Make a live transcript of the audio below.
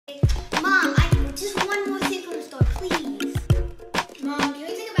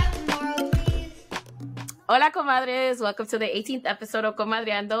Hola Comadres, welcome to the 18th episode of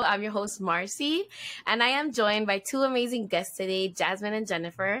Comadreando. I'm your host Marcy, and I am joined by two amazing guests today, Jazmin and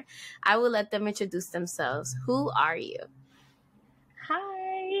Jennifer. I will let them introduce themselves. Who are you?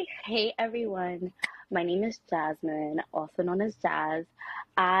 Hi. Hey everyone. My name is Jazmin, also known as Jazz.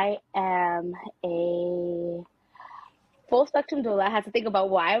 I am a full spectrum doula. I had to think about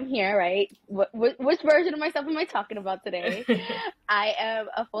why I'm here, right? Which version of myself am I talking about today? I am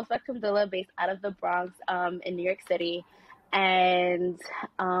a full spectrum doula based out of the Bronx in New York City. And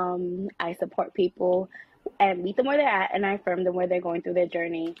I support people and meet them where they're at and I affirm them where they're going through their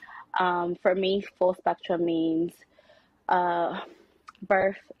journey. For me, full spectrum means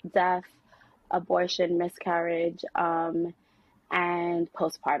birth, death, abortion, miscarriage, and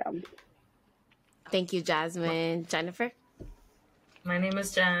postpartum. Thank you, Jazmin. Jennifer? My name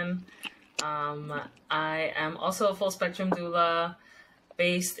is Jen. I am also a full spectrum doula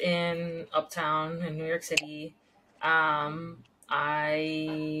based in Uptown in New York City. I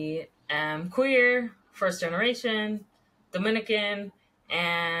am queer, first generation, Dominican,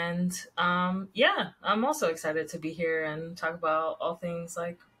 and I'm also excited to be here and talk about all things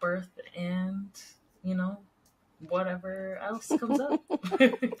like birth and, whatever else comes up.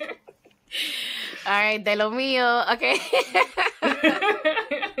 All right, de lo mío. Okay.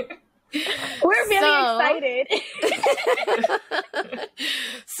 We're really excited.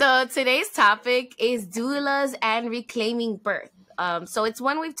 So today's topic is doulas and reclaiming birth. So it's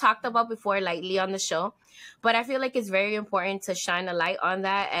one we've talked about before lightly on the show, but I feel like it's very important to shine a light on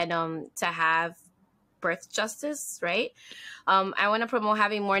that and to have birth justice, right? I want to promote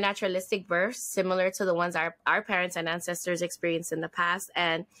having more naturalistic births, similar to the ones our parents and ancestors experienced in the past,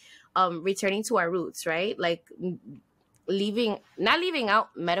 and returning to our roots, right? Like not leaving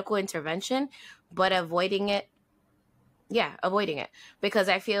out medical intervention, but avoiding it. Yeah, avoiding it. Because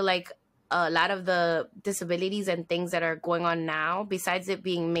I feel like a lot of the disabilities and things that are going on now, besides it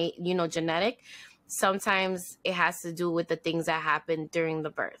being made, genetic, sometimes it has to do with the things that happened during the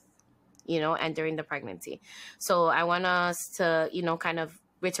birth, and during the pregnancy. So I want us to, kind of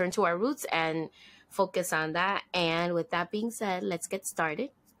return to our roots and focus on that. And with that being said, let's get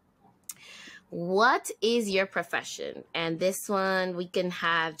started. What is your profession? And this one, we can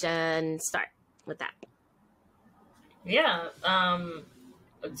have Jen start with that. Yeah.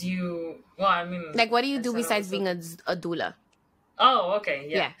 What do you do besides being a doula? Oh, okay.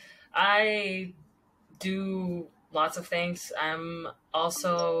 Yeah. I do lots of things. I'm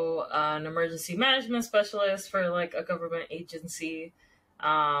also an emergency management specialist for like a government agency.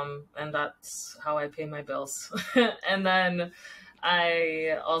 And that's how I pay my bills. And then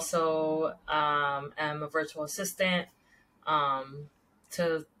I also am a virtual assistant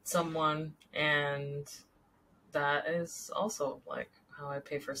to someone, and that is also like how I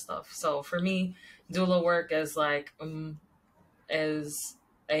pay for stuff. So for me, doula work is like is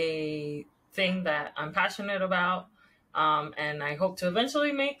a thing that I'm passionate about, and I hope to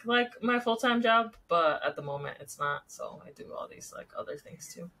eventually make like my full-time job, but at the moment it's not. So I do all these like other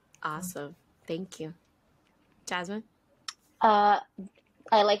things too. Awesome. Thank you. Jazmin? I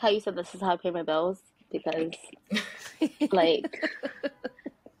like how you said this is how I pay my bills, because like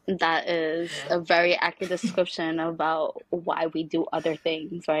that is a very accurate description about why we do other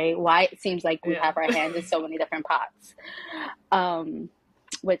things, right? Why it seems like we have our hands in so many different pots,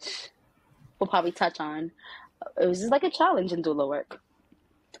 which we'll probably touch on. It was just like a challenge in doula work.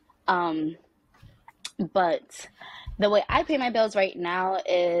 But the way I pay my bills right now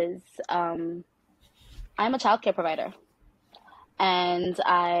is I'm a childcare provider. And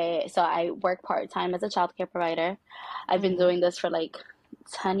I work part-time as a childcare provider. I've been doing this for like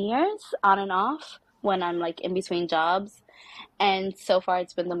 10 years on and off when I'm like in between jobs. And so far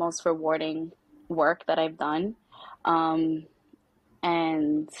it's been the most rewarding work that I've done. And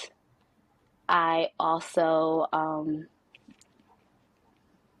I also,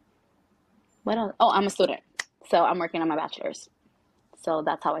 what else? Oh, I'm a student. So I'm working on my bachelor's. So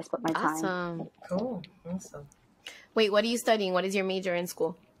that's how I split my time. Awesome. Cool. Awesome. Wait, what are you studying? What is your major in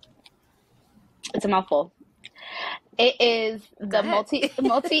school? It's a mouthful. It is the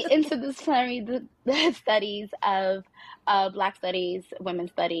multi-interdisciplinary studies of Black studies,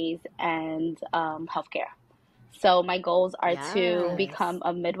 women's studies, and healthcare. So my goals are to become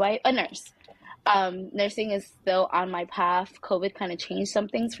a midwife, a nurse. Nursing is still on my path. COVID kind of changed some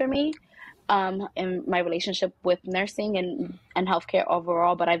things for me in my relationship with nursing and healthcare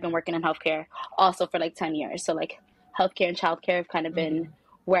overall, but I've been working in healthcare also for like 10 years. So like healthcare and childcare have kind of been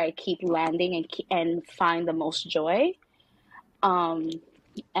where I keep landing and find the most joy. And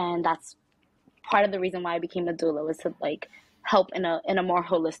that's part of the reason why I became a doula, was to like help in a more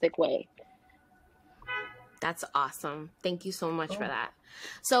holistic way. That's awesome. Thank you so much for that.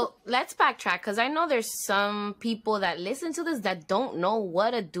 So let's backtrack, because I know there's some people that listen to this that don't know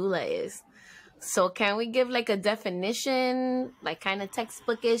what a doula is. So can we give like a definition, like kind of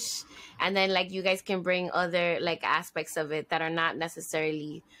textbookish, and then like you guys can bring other like aspects of it that are not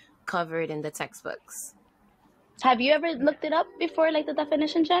necessarily covered in the textbooks? Have you ever looked it up before, like the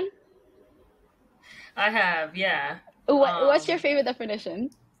definition, Jen? I have, yeah. What's your favorite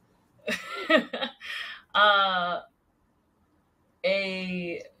definition?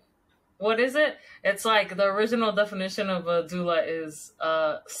 What is it? It's like the original definition of a doula is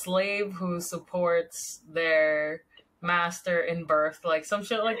a slave who supports their master in birth, like some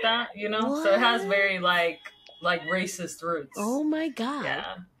shit like that, you know? What? So it has very like racist roots. Oh my God.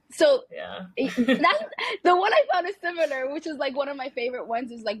 Yeah. So yeah, that's the one I found is similar, which is like one of my favorite ones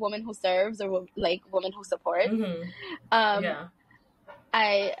is like woman who serves or like woman who supports. Mm-hmm. Yeah.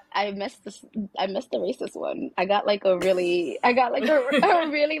 I missed this. I missed the racist one. I got like a really like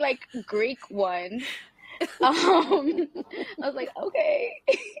Greek one. I was like, okay,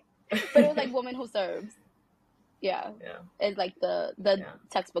 but it was like woman who serves. Yeah. It's like the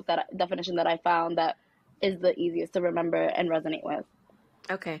textbook definition that I found that is the easiest to remember and resonate with.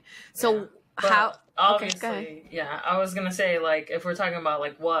 Okay, so how? Obviously, I was gonna say, like, if we're talking about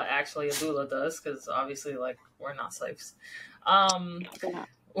like what actually a doula does, because obviously, like, we're not slaves. What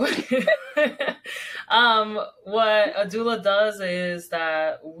a doula does is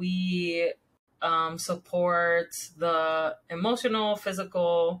that we support the emotional,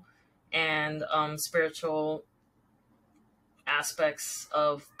 physical, and spiritual aspects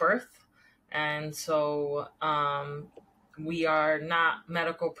of birth, and so we are not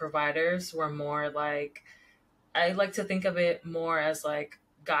medical providers. We're more like, I like to think of it more as like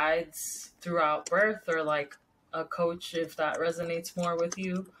guides throughout birth, or like a coach, if that resonates more with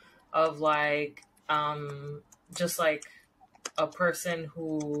you, of like just like a person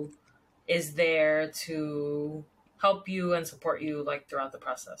who is there to help you and support you like throughout the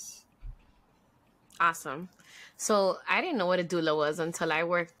process. Awesome. So I didn't know what a doula was until I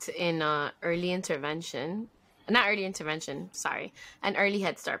worked in an early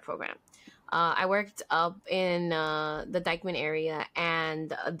Head Start program. I worked up in the Dykeman area,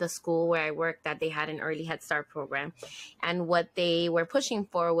 and the school where I worked that they had an early Head Start program. And what they were pushing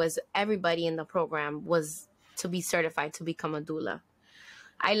for was everybody in the program was to be certified to become a doula.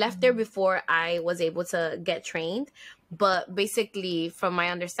 I left there before I was able to get trained. But basically, from my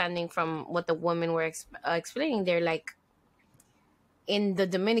understanding, from what the women were explaining, they're like, in the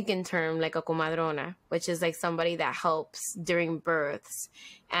Dominican term, like a comadrona, which is like somebody that helps during births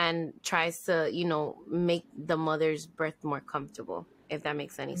and tries to, you know, make the mother's birth more comfortable, if that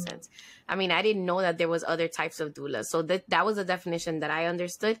makes any sense. I mean, I didn't know that there was other types of doulas. So that was a definition that I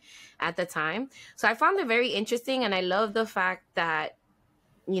understood at the time. So I found it very interesting. And I love the fact that,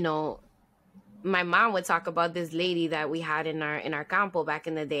 you know, my mom would talk about this lady that we had in our campo back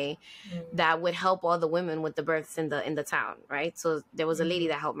in the day that would help all the women with the births in the town, right? So there was a lady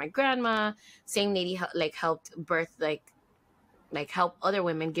that helped my grandma. Same lady like helped birth, like help other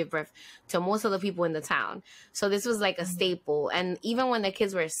women give birth to most of the people in the town. So this was like a staple. And even when the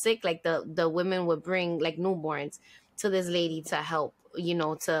kids were sick, like the women would bring like newborns to this lady to help, you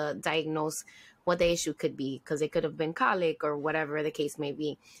know, to diagnose what the issue could be, because it could have been colic or whatever the case may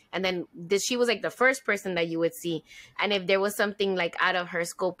be. And then she was like the first person that you would see. And if there was something like out of her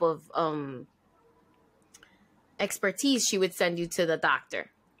scope of expertise, she would send you to the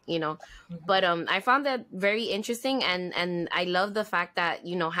doctor, you know. But I found that very interesting, and I love the fact that,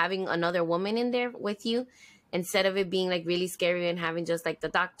 you know, having another woman in there with you, instead of it being like really scary and having just like the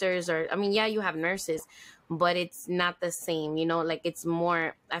doctors, or I mean, yeah, you have nurses, but it's not the same, you know, like it's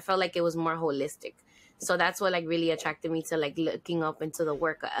more, I felt like it was more holistic. So that's what like really attracted me to like looking up into the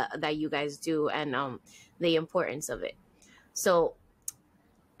work that you guys do, and the importance of it. So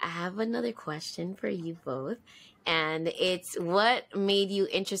I have another question for you both, and it's, what made you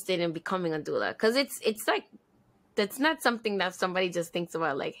interested in becoming a doula? Because it's like, that's not something that somebody just thinks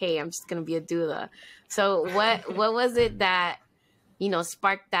about, like, hey, I'm just gonna be a doula. So what was it that, you know,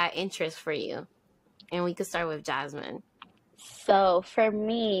 sparked that interest for you? And we could start with Jazmin. So for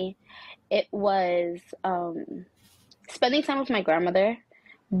me, it was spending time with my grandmother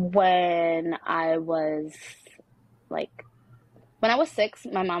when I was 6.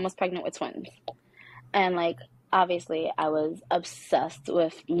 My mom was pregnant with twins, and like obviously I was obsessed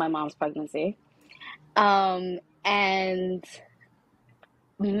with my mom's pregnancy, and I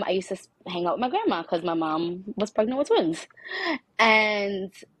used to hang out with my grandma because my mom was pregnant with twins,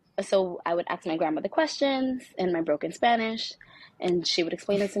 and so I would ask my grandmother questions in my broken Spanish, and she would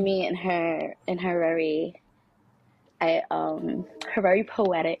explain it to me in her very her very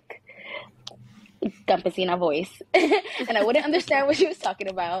poetic campesina voice, and I wouldn't understand what she was talking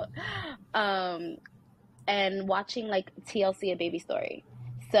about. And watching like TLC, A Baby Story.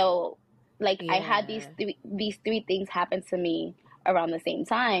 So like I had these three things happen to me around the same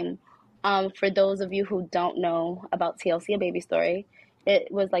time. For those of you who don't know about TLC, A Baby Story,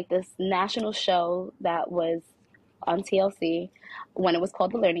 it was like this national show that was on TLC when it was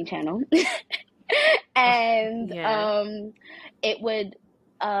called the Learning Channel. And it would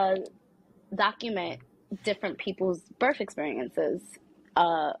document different people's birth experiences.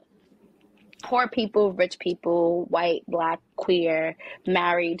 Poor people, rich people, white, black, queer,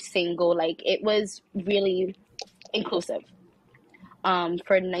 married, single. Like, it was really inclusive. For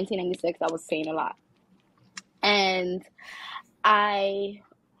 1996, I was saying a lot. And I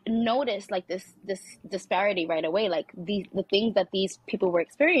noticed like this disparity right away. Like the things that these people were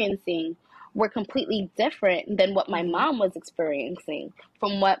experiencing were completely different than what my mom was experiencing,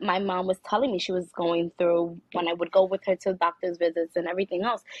 from what my mom was telling me she was going through when I would go with her to doctor's visits and everything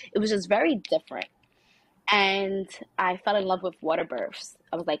else. It was just very different. And I fell in love with water births.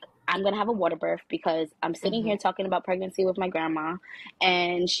 I was like, I'm going to have a water birth because I'm sitting here talking about pregnancy with my grandma,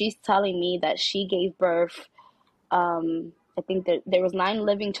 and she's telling me that she gave birth, I think that there was 9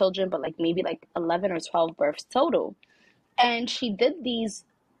 living children, but like maybe like 11 or 12 births total. And she did these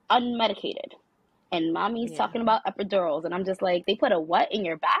unmedicated. And mommy's talking about epidurals. And I'm just like, they put a what in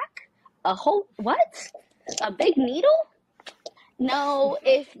your back? A whole, what? A big needle? No,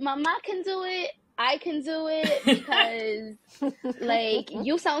 if mama can do it, I can do it, because like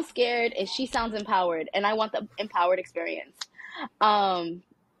you sound scared and she sounds empowered, and I want the empowered experience.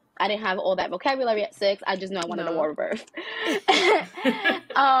 I didn't have all that vocabulary at 6. I just know I wanted a water birth.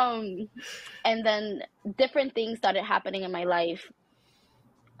 And then different things started happening in my life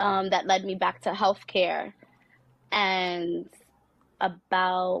that led me back to healthcare. And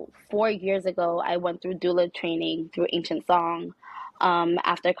about 4 years ago, I went through doula training through Ancient Song,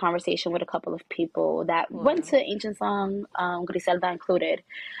 after a conversation with a couple of people that went to Ancient Song, Griselda included,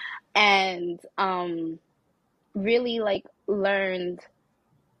 and really like learned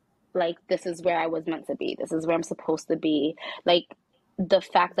like this is where I was meant to be. This is where I'm supposed to be. Like the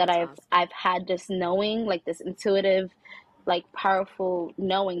fact that I've had this knowing, like this intuitive, like powerful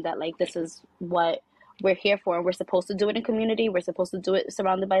knowing that like this is what we're here for, and we're supposed to do it in community. We're supposed to do it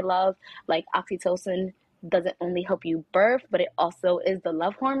surrounded by love. Like oxytocin doesn't only help you birth, but it also is the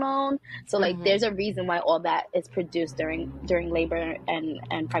love hormone. So like there's a reason why all that is produced during labor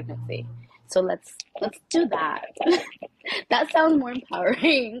and pregnancy. So let's do that. That sounds more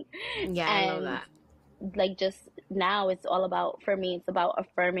empowering. Yeah, and I love that. Like just now it's all about, for me, it's about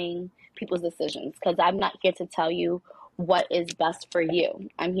affirming people's decisions, because I'm not here to tell you what is best for you.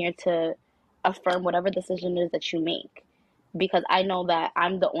 I'm here to affirm whatever decision it is that you make, because I know that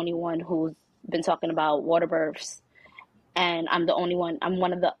I'm the only one who's been talking about water births, and I'm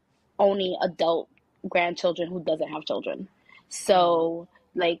one of the only adult grandchildren who doesn't have children. So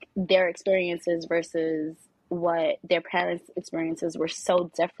like their experiences versus what their parents' experiences were so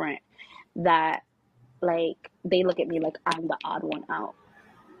different that like they look at me like I'm the odd one out.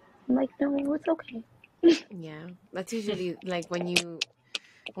 I'm like, no, it's okay. Yeah, that's usually like when you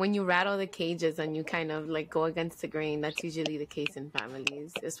rattle the cages and you kind of like go against the grain. That's usually the case in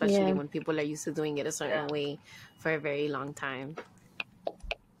families, especially when people are used to doing it a certain way for a very long time. All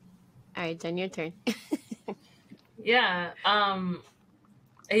right, Jen, your turn. Yeah,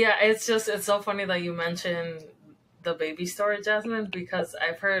 it's so funny that you mentioned the baby story, Jasmine, because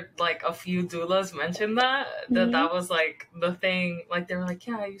I've heard like a few doulas mention that was like the thing. Like they were like,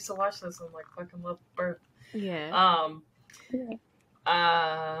 yeah, I used to watch this and like fucking love birth.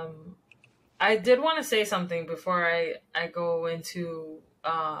 I did want to say something before I go into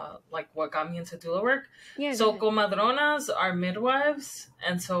like what got me into doula work. So comadronas are midwives,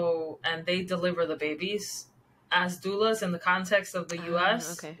 and they deliver the babies. As doulas in the context of the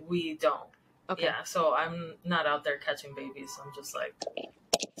US, we don't. Yeah, so I'm not out there catching babies. I'm just like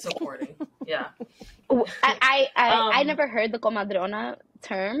supporting. Yeah. I never heard the comadrona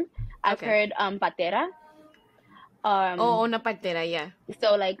term. I've heard patera. Una partera, yeah.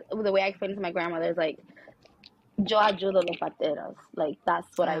 So like the way I explained it to my grandmother is like, yo ayudo los parteros. Like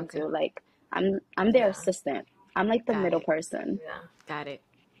that's what I do. Like I'm their assistant. I'm like the middle person. Yeah. Got it.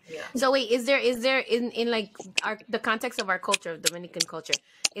 Yeah. So wait, is there in like the context of our culture, of Dominican culture,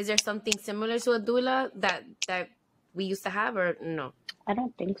 is there something similar to a doula that we used to have, or no? I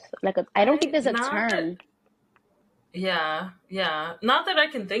don't think so. Like I don't think there's a term. Yeah. Not that I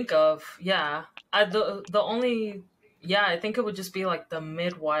can think of. Yeah. The only yeah, I think it would just be like the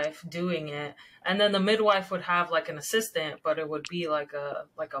midwife doing it, and then the midwife would have like an assistant, but it would be like a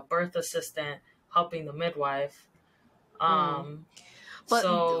birth assistant helping the midwife. But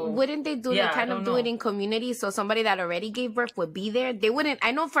so wouldn't they do like kind of do it in community? So somebody that already gave birth would be there. They wouldn't.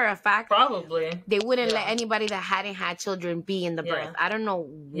 I know for a fact probably they wouldn't let anybody that hadn't had children be in the birth. I don't know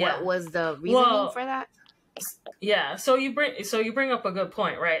what was the reasoning for that. Yeah. So you bring up a good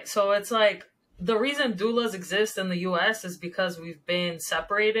point, right? So it's like, the reason doulas exist in the U.S. is because we've been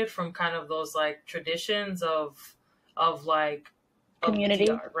separated from kind of those like traditions of like community,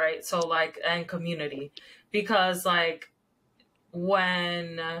 right? So like, and community, because like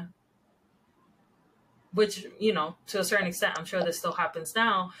which, you know, to a certain extent, I'm sure this still happens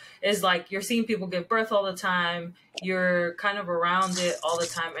now, is like you're seeing people give birth all the time, you're kind of around it all the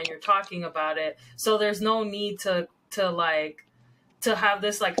time, and you're talking about it. So there's no need to have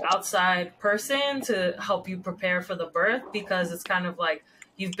this like outside person to help you prepare for the birth, because it's kind of like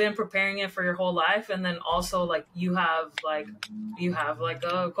you've been preparing it for your whole life. And then also like you have like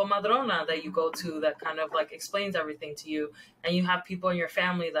a comadrona that you go to that kind of like explains everything to you, and you have people in your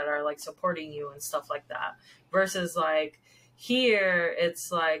family that are like supporting you and stuff like that. Versus like here,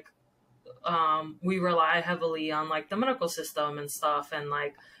 it's like we rely heavily on like the medical system and stuff, and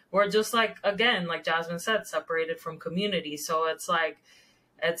like we're just like, again, like Jazmin said, separated from community. So it's like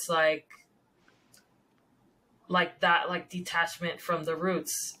that, like detachment from the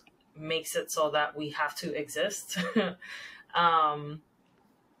roots makes it so that we have to exist.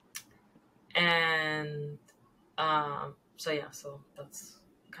 So yeah, so that's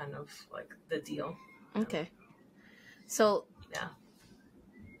kind of like the deal. Okay. So yeah.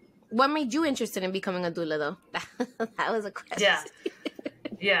 What made you interested in becoming a doula, though? That was a question.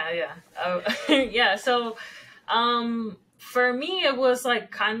 Yeah. So, for me, it was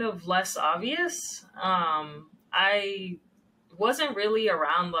like kind of less obvious. I wasn't really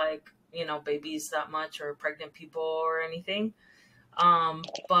around like, you know, babies that much, or pregnant people or anything.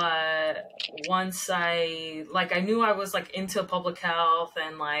 But once I knew I was like into public health,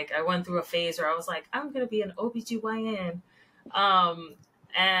 and like I went through a phase where I was like, I'm going to be an OBGYN.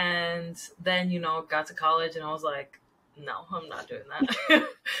 And then, you know, got to college and I was like, no, I'm not doing that.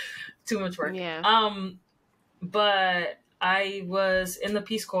 Too much work. Yeah. But I was in the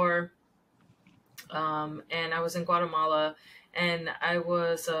Peace Corps, and I was in Guatemala, and I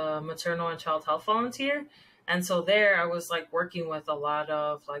was a maternal and child health volunteer. And so there I was like working with a lot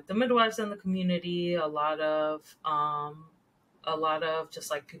of like the midwives in the community, a lot of just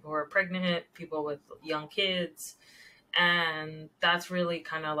like people who are pregnant, people with young kids. And that's really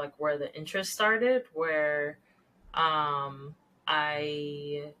kind of like where the interest started, where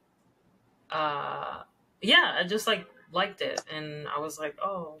I just like liked it, and I was like,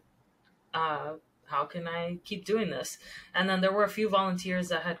 how can I keep doing this? And then there were a few volunteers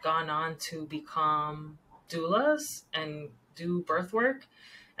that had gone on to become doulas and do birth work,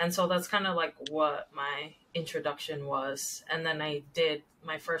 and so that's kind of like what my introduction was. And then I did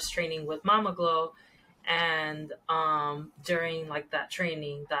my first training with Mama Glow. And during like that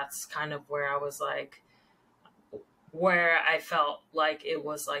training, that's kind of where I was like, where I felt like it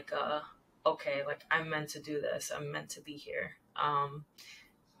was like okay, like I'm meant to do this, I'm meant to be here.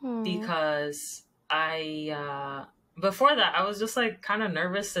 Because I before that I was just like kind of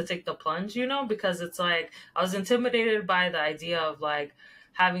nervous to take the plunge, you know, because it's like I was intimidated by the idea of like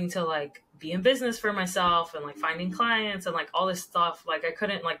having to like be in business for myself and like finding clients and like all this stuff. Like I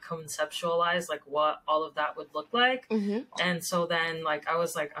couldn't like conceptualize like what all of that would look like. Mm-hmm. And so then like I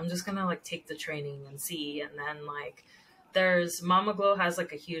was like, I'm just gonna like take the training and see. And then like there's Mama Glow has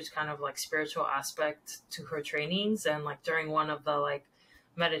like a huge kind of like spiritual aspect to her trainings. And like during one of the like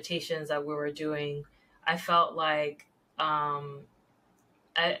meditations that we were doing, I felt like I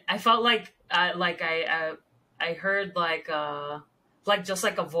felt like I heard like just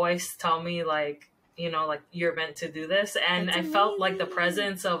like a voice tell me like, you know, like you're meant to do this. And I felt like the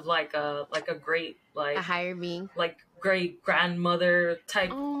presence of like a great, like a higher being, like great grandmother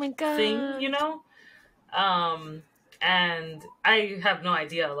type thing, you know? And I have no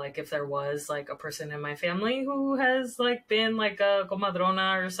idea like if there was like a person in my family who has like been like a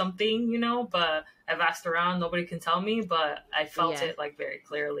comadrona or something, you know, but I've asked around, nobody can tell me, but I felt it like very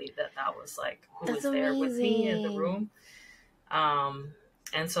clearly that was like who was there with me in the room.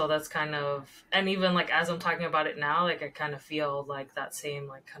 And so that's kind of, and even like as I'm talking about it now, like I kind of feel like that same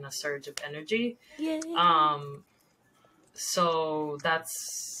like kind of surge of energy. So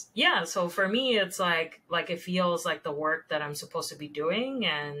that's, yeah, so for me it's like it feels like the work that I'm supposed to be doing,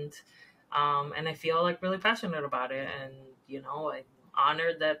 and I feel like really passionate about it. And you know,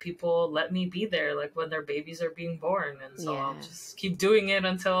 honored that people let me be there, like when their babies are being born. And so I'll just keep doing it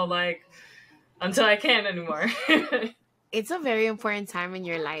until I can't anymore. It's a very important time in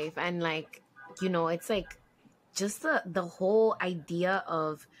your life. And like, you know, it's like just the whole idea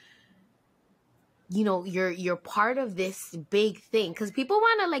of, you know, you're part of this big thing, because people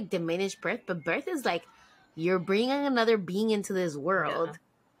want to like diminish birth, but birth is like you're bringing another being into this world.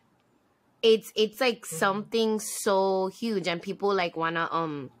 It's like something so huge, and people like wanna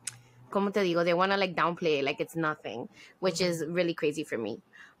como te digo, they wanna like downplay it like it's nothing, which is really crazy for me.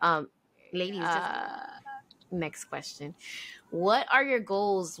 Ladies, next question. What are your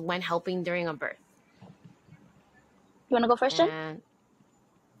goals when helping during a birth? You want to go first, Jen?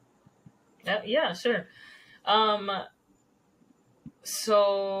 Yeah, sure.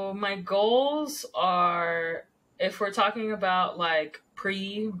 So my goals are, if we're talking about like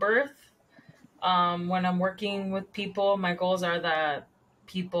pre-birth, when I'm working with people, my goals are that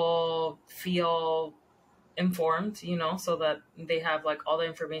people feel informed, you know, so that they have like all the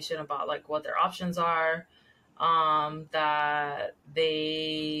information about like what their options are, that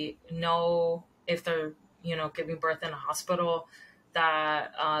they know if they're, you know, giving birth in a hospital,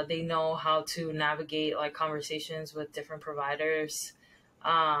 that they know how to navigate like conversations with different providers.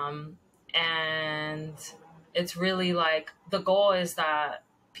 And it's really like the goal is that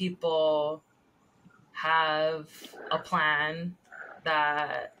people have a plan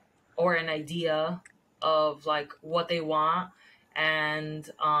that, or an idea of like what they want.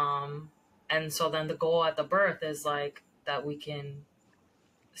 And so then the goal at the birth is like that we can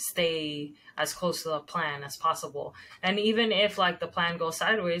stay as close to the plan as possible. And even if like the plan goes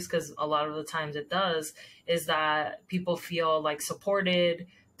sideways, because a lot of the times it does, is that people feel like supported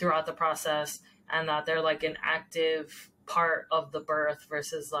throughout the process, and that they're like an active part of the birth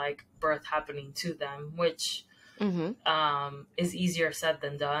versus like birth happening to them, which is easier said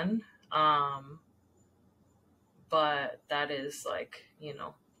than done. But that is like, you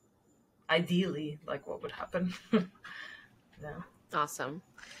know, ideally like what would happen. Yeah. Awesome.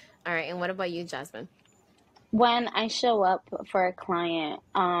 All right. And what about you, Jazmin? When I show up for a client,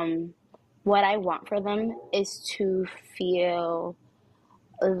 what I want for them is to feel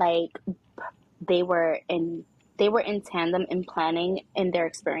like they were in tandem in planning in their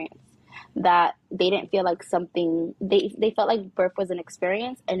experience. That they didn't feel like something, they felt like birth was an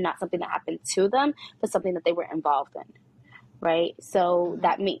experience and not something that happened to them, but something that they were involved in, right? So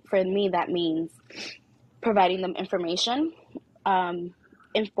for me, that means providing them information,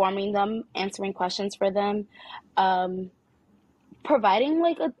 informing them, answering questions for them, providing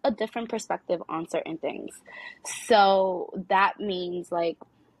like a different perspective on certain things. So that means like,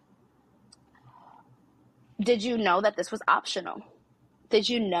 did you know that this was optional? Did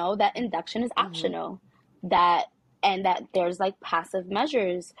you know that induction is optional? That there's like passive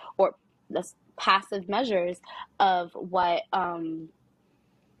measures or the passive measures of what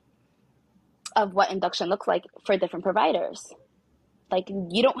induction looks like for different providers. Like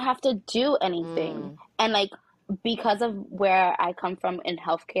you don't have to do anything. And like, because of where I come from in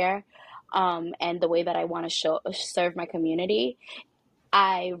healthcare, and the way that I want to serve my community,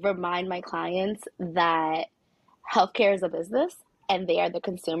 I remind my clients that healthcare is a business and they are the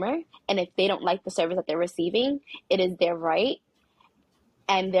consumer. And if they don't like the service that they're receiving, it is their right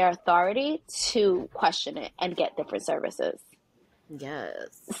and their authority to question it and get different services. Yes.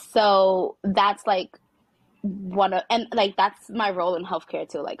 So that's like that's my role in healthcare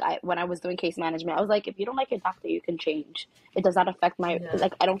too. Like when I was doing case management, I was like, if you don't like your doctor, you can change. It does not affect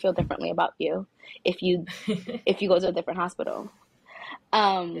like, I don't feel differently about you if you go to a different hospital.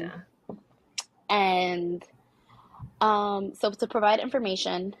 And so to provide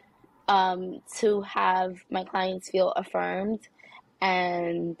information, to have my clients feel affirmed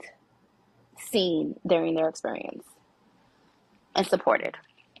and seen during their experience and supported.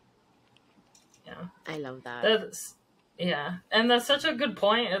 Yeah, I love that. And that's such a good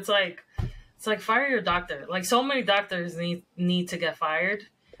point. It's like fire your doctor. Like so many doctors need to get fired,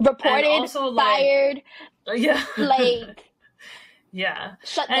 reported, and also, fired. Yeah, like. Yeah.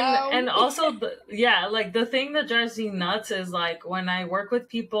 Shut down. And also, like the thing that drives me nuts is like when I work with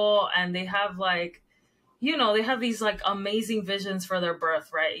people and they have like, you know, they have these like amazing visions for their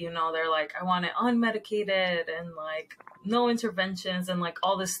birth, right? You know, they're like, I want it unmedicated and like no interventions and like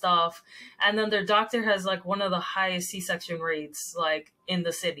all this stuff. And then their doctor has like one of the highest C-section rates like in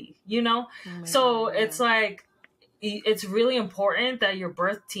the city, you know? So it's like, it's really important that your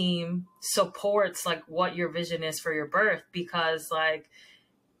birth team supports like what your vision is for your birth, because like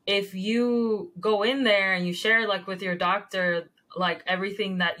if you go in there and you share like with your doctor like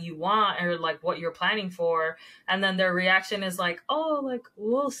everything that you want or like what you're planning for, and then their reaction is like, oh, like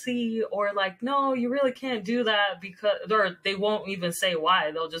we'll see, or like, no, you really can't do that, because, or they won't even say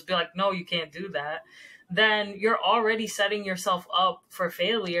why, they'll just be like, no, you can't do that, then you're already setting yourself up for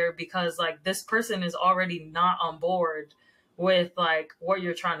failure, because like this person is already not on board with like what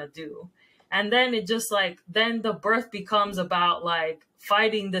you're trying to do. And then it just like, then the birth becomes about like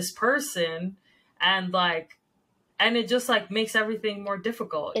fighting this person, and like, and it just like makes everything more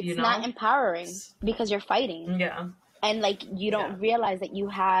difficult. It's not empowering because you're fighting. Yeah. And like, you don't realize that you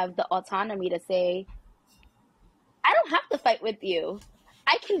have the autonomy to say, I don't have to fight with you.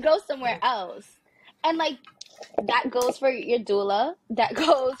 I can go somewhere else. And like, that goes for your doula, that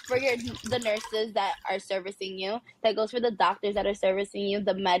goes for the nurses that are servicing you, that goes for the doctors that are servicing you,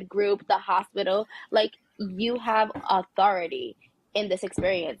 the med group, the hospital. Like, you have authority in this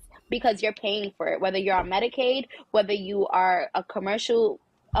experience because you're paying for it, whether you're on Medicaid, whether you are a commercial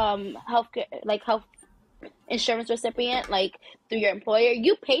health insurance recipient, like through your employer,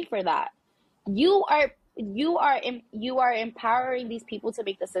 you pay for that. You are empowering these people to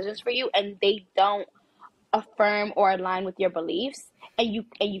make decisions for you, and they don't affirm or align with your beliefs, and you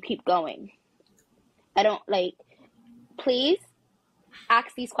keep going. I don't like, please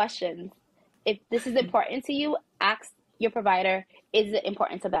ask these questions. If this is important to you, ask your provider, is it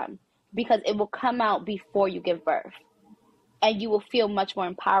important to them? Because it will come out before you give birth, and you will feel much more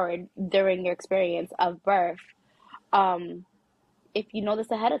empowered during your experience of birth if you know this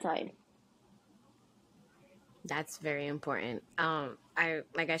ahead of time. That's very important. I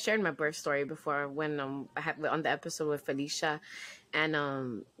shared my birth story before when I had on the episode with Felicia,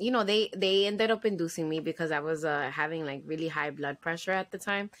 and they ended up inducing me because I was having like really high blood pressure at the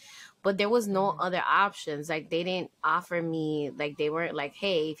time, but there was no other options. Like, they didn't offer me, like, they weren't like,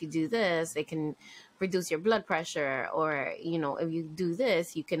 hey, if you do this, they can reduce your blood pressure, or if you do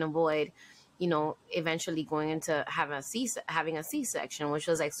this, you can avoid eventually going into having a C-section, which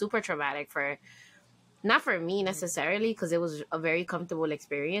was like super traumatic for. Not for me necessarily, because it was a very comfortable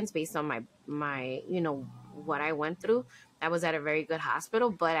experience based on my what I went through. I was at a very good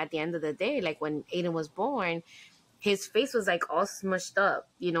hospital, but at the end of the day, like when Aiden was born, his face was like all smushed up.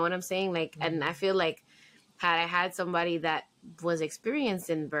 You know what I'm saying? Like, and I feel like had I had somebody that was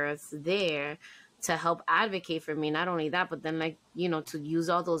experienced in births there to help advocate for me, not only that, but then like, to use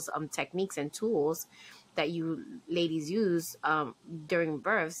all those techniques and tools that you ladies use during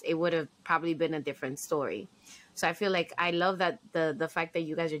births, it would have probably been a different story. So I feel like I love that the fact that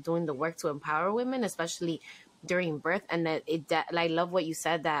you guys are doing the work to empower women, especially during birth, and that I love what you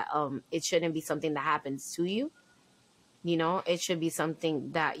said, that it shouldn't be something that happens to you. It should be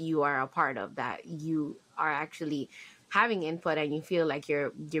something that you are a part of, that you are actually having input, and you feel like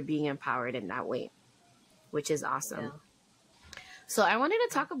you're being empowered in that way, which is awesome. Yeah. So I wanted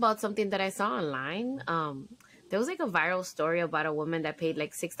to talk about something that I saw online. There was like a viral story about a woman that paid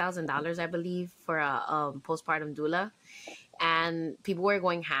like $6,000, I believe, for a postpartum doula. And people were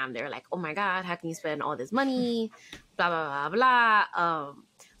going ham. They were like, oh my God, how can you spend all this money? Blah, blah, blah, blah.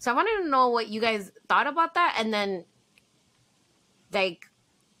 So I wanted to know what you guys thought about that. And then, like,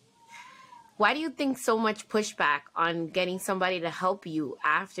 why do you think so much pushback on getting somebody to help you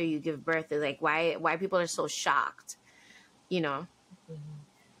after you give birth? Is like, why people are so shocked, Yeah.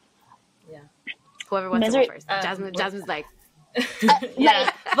 Whoever wants to go first. Jazmin's like,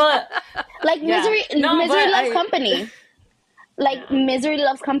 yeah, but like misery loves company. Like, misery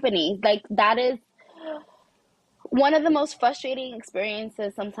loves company. Like, that is one of the most frustrating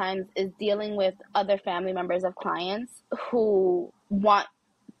experiences sometimes, is dealing with other family members of clients who want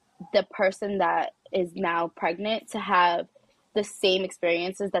the person that is now pregnant to have the same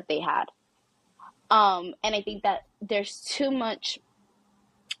experiences that they had. And I think that there's too much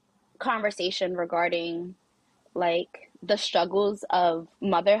conversation regarding like the struggles of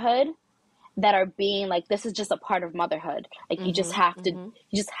motherhood that are being like, this is just a part of motherhood. Like, you just have to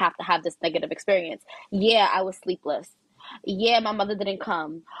have this negative experience. Yeah, I was sleepless. Yeah, my mother didn't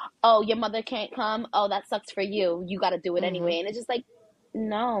come. Oh, your mother can't come. Oh, that sucks for you. You got to do it anyway. And it's just like,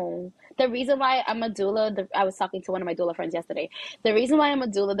 no. The reason why I'm a doula, I was talking to one of my doula friends yesterday. The reason why I'm a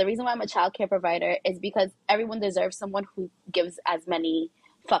doula, the reason why I'm a childcare provider is because everyone deserves someone who gives as many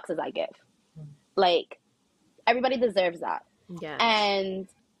fucks as I give. Like, everybody deserves that. Yeah. And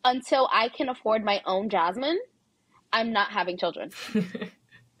until I can afford my own Jazmin, I'm not having children.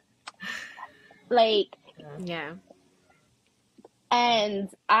 Like, yeah. And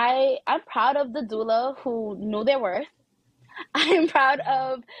I'm proud of the doula who knew their worth. I'm proud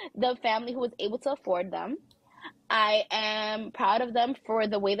of the family who was able to afford them. I am proud of them for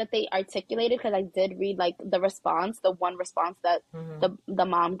the way that they articulated, because I did read like the one response that the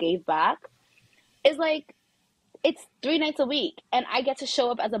mom gave back is like, it's 3 nights a week and I get to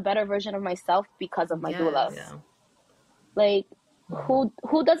show up as a better version of myself because of my doula. Yeah. Like, who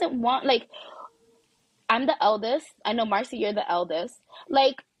doesn't want, like, I'm the eldest. I know, Marcy, you're the eldest.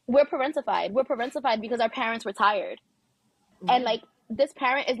 Like, we're parentified. We're parentified because our parents retired. And like, this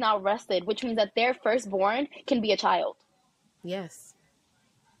parent is now rested, which means that their firstborn can be a child. Yes.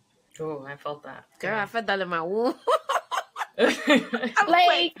 Oh, I felt that. Girl, I felt that in my womb.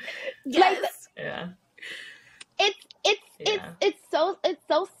 like, yes. Yeah. It's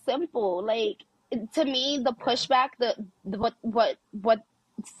so simple. Like, to me, the pushback, what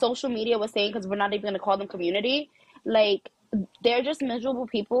social media was saying, because we're not even going to call them community, like, they're just miserable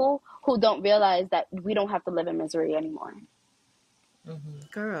people who don't realize that we don't have to live in misery anymore.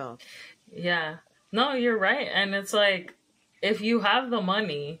 Girl. Yeah. No, you're right. And it's like, if you have the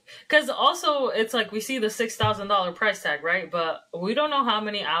money, because also it's like we see the $6,000 price tag, right? But we don't know how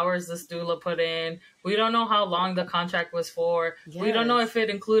many hours this doula put in. We don't know how long the contract was for. Yes. We don't know if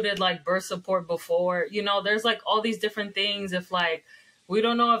it included like birth support before. You know, there's like all these different things. If like, we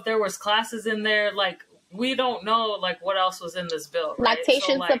don't know if there was classes in there. Like, we don't know like what else was in this bill. Right?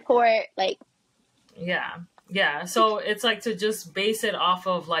 Lactation support, like. Yeah. Yeah, so it's like to just base it off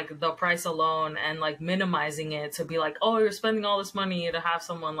of like the price alone and like minimizing it to be like, oh, you're spending all this money to have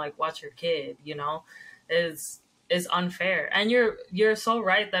someone like watch your kid, you know, is unfair. And you're so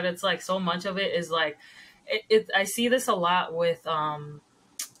right that it's like so much of it is like I see this a lot with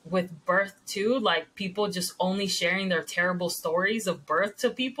birth too, like people just only sharing their terrible stories of birth to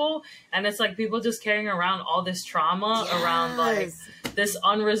people, and it's like people just carrying around all this trauma around like this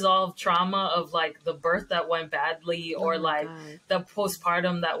unresolved trauma of like the birth that went badly or like the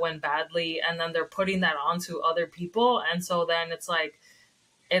postpartum that went badly, and then they're putting that onto other people, and so then it's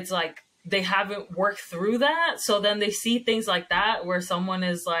like they haven't worked through that, so then they see things like that where someone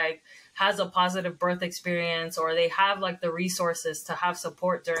is like has a positive birth experience or they have like the resources to have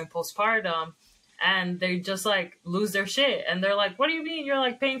support during postpartum, and they just like lose their shit and they're like, what do you mean you're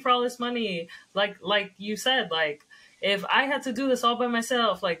like paying for all this money? Like you said, like if I had to do this all by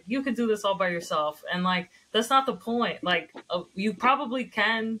myself, like you could do this all by yourself, and like that's not the point. Like you probably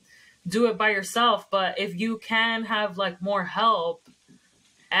can do it by yourself, but if you can have like more help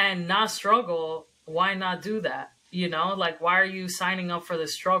and not struggle, why not do that? You know, like, why are you signing up for the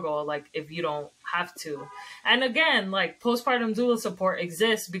struggle, like, if you don't have to? And again, like, postpartum doula support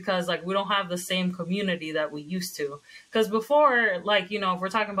exists because, like, we don't have the same community that we used to. Because before, like, you know, if we're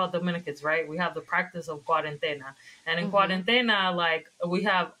talking about Dominicans, right, we have the practice of cuarentena. And in cuarentena, like, we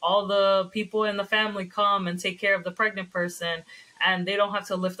have all the people in the family come and take care of the pregnant person, and they don't have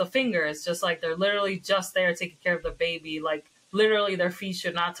to lift a finger. It's just, like, they're literally just there taking care of the baby. Like, literally, their feet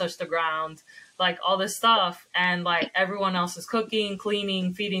should not touch the ground. Like all this stuff, and like everyone else is cooking,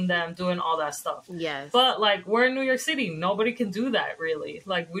 cleaning, feeding them, doing all that stuff. Yes. But like we're in New York City, nobody can do that really.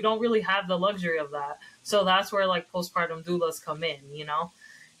 Like we don't really have the luxury of that. So that's where like postpartum doulas come in, you know?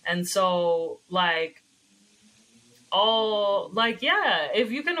 And so like if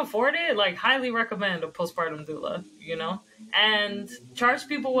you can afford it, like highly recommend a postpartum doula, you know? And charge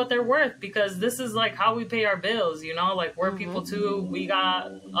people what they're worth, because this is like how we pay our bills, you know? Like we're people too. We got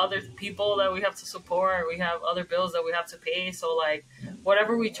other people that we have to support. We have other bills that we have to pay. So like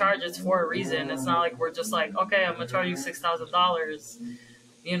whatever we charge, it's for a reason. It's not like we're just like, okay, I'm gonna charge you $6,000,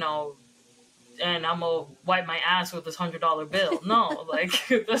 you know, and I'm gonna wipe my ass with this $100 bill. No, like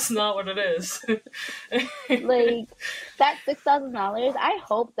that's not what it is. Like that $6,000, I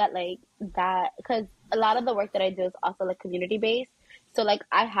hope that like that, because a lot of the work that I do is also like community based. So like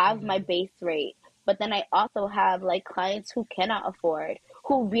I have my base rate, but then I also have like clients who cannot afford,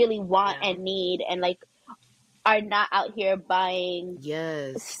 who really want and need, and like are not out here buying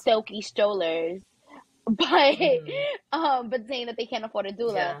Stokey strollers, but saying that they can't afford a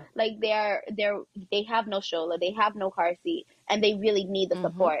doula. Yeah. Like they have no stroller, they have no car seat, and they really need the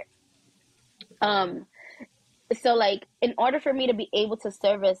support. So like in order for me to be able to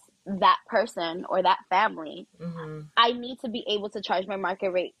service that person or that family, I need to be able to charge my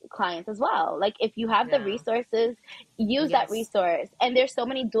market rate clients as well. Like if you have the resources, use that resource. And there's so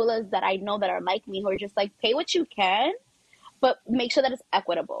many doulas that I know that are like me, who are just like, pay what you can, but make sure that it's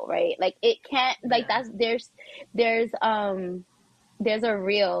equitable, right? Like it can't, like there's a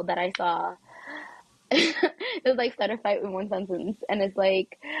reel that I saw. It was like start a fight with one sentence, and it's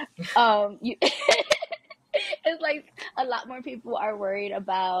like it's like a lot more people are worried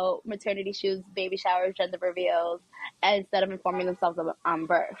about maternity shoots, baby showers, gender reveals, instead of informing themselves on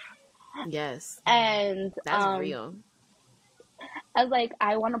birth. Yes. And that's real. I was like,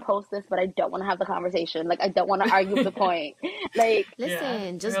 I want to post this, but I don't want to have the conversation. Like, I don't want to argue the point. Like,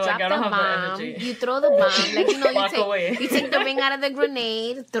 listen, just You're drop like, I don't the have the bomb. energy. You throw the bomb, like, you know, Walk away. you take the ring out of the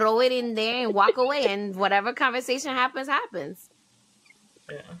grenade, throw it in there, and walk away. And whatever conversation happens.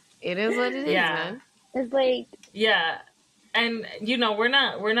 Yeah, it is what it is, man. It's like, yeah, and you know, we're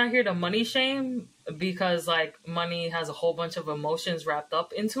not here to money shame, because like money has a whole bunch of emotions wrapped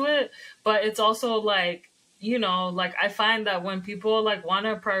up into it, but it's also like, you know, like I find that when people like want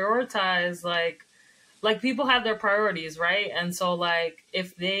to prioritize, like people have their priorities, right? And so like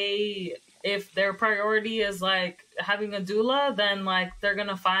if their priority is like having a doula, then like they're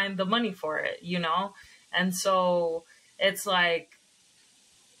gonna find the money for it, you know? And so it's like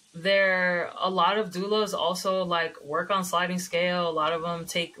a lot of doulas also like work on sliding scale. A lot of them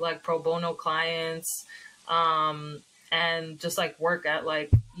take like pro bono clients, and just like work at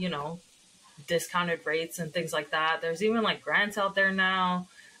like, you know, discounted rates and things like that. There's even like grants out there now.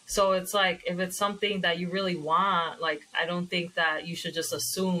 So it's like, if it's something that you really want, like, I don't think that you should just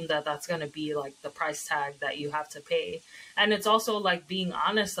assume that that's going to be like the price tag that you have to pay. And it's also like being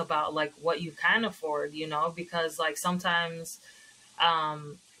honest about like what you can afford, you know, because like sometimes,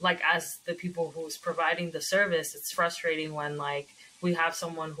 like as the people who's providing the service, it's frustrating when like we have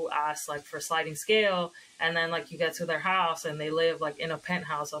someone who asks like for sliding scale, and then like you get to their house and they live like in a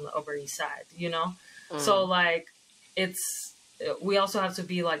penthouse on the Upper East Side, you know? So like we also have to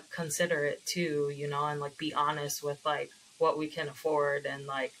be like considerate too, you know, and like be honest with like what we can afford, and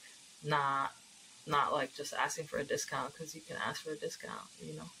like not like just asking for a discount because you can ask for a discount,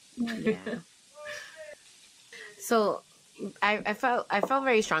 you know? Yeah. So I felt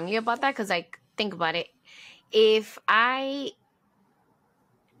very strongly about that, because like, think about it. If I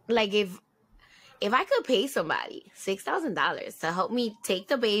could pay somebody $6,000 to help me take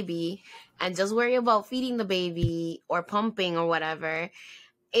the baby and just worry about feeding the baby or pumping or whatever,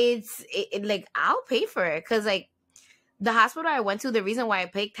 like, I'll pay for it. Because like the hospital I went to, the reason why I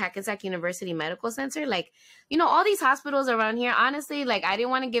picked Hackensack University Medical Center, like, you know, all these hospitals around here, honestly, like, I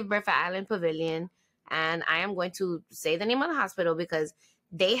didn't want to give birth at Island Pavilion, and I am going to say the name of the hospital because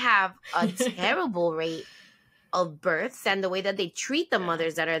they have a terrible rate of births, and the way that they treat the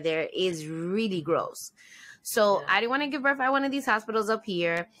mothers that are there is really gross. So I didn't want to give birth at one of these hospitals up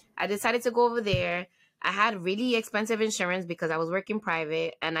here. I decided to go over there. I had really expensive insurance because I was working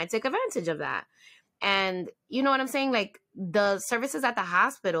private, and I took advantage of that. And you know what I'm saying? Like, the services at the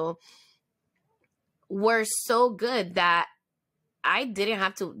hospital were so good that I didn't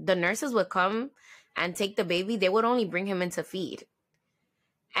have to, the nurses would come and take the baby. They would only bring him in to feed.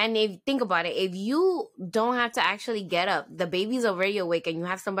 And if think about it, if you don't have to actually get up, the baby's already awake, and you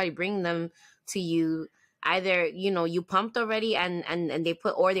have somebody bring them to you, either, you know, you pumped already and they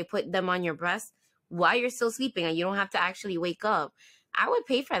put them on your breast while you're still sleeping, and you don't have to actually wake up, I would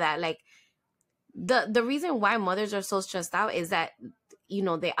pay for that. Like, the reason why mothers are so stressed out is that, you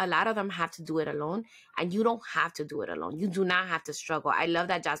know, a lot of them have to do it alone, and you don't have to do it alone. You do not have to struggle. I love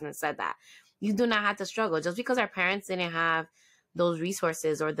that Jazmin said that. You do not have to struggle. Just because our parents didn't have those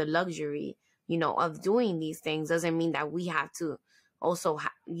resources or the luxury, you know, of doing these things, doesn't mean that we have to also,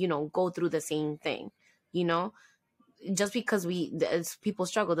 you know, go through the same thing. You know, just because people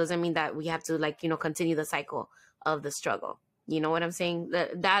struggle doesn't mean that we have to, like, you know, continue the cycle of the struggle. You know what I'm saying?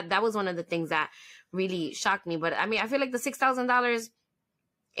 That was one of the things that really shocked me. But I mean, I feel like the $6,000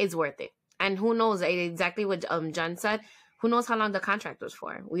 is worth it. And who knows, exactly what John said, who knows how long the contract was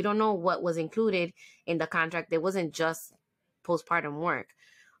for. We don't know what was included in the contract. It wasn't just postpartum work.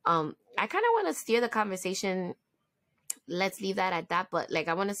 I kind of want to steer the conversation. Let's leave that at that. But like,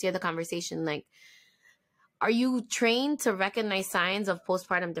 I want to steer the conversation. Like, are you trained to recognize signs of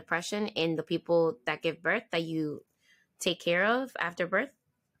postpartum depression in the people that give birth, that you take care of after birth?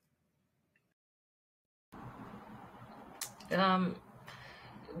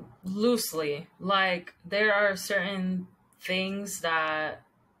 Loosely. Like, there are certain things that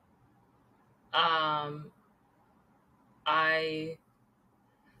I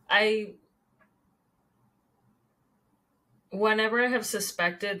whenever I have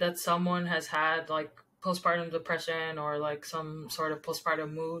suspected that someone has had like postpartum depression or like some sort of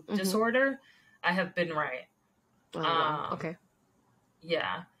postpartum mood disorder, I have been right. Oh, wow. Okay.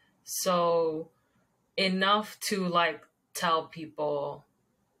 Yeah. So enough to like tell people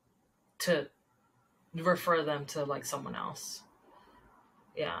to refer them to like someone else.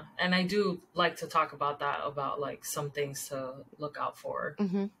 Yeah. And I do like to talk about that, about like some things to look out for,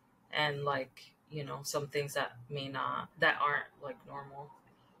 and like, you know, some things that aren't like normal.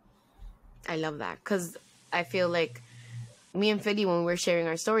 I love that, because I feel like me and Philly, when we were sharing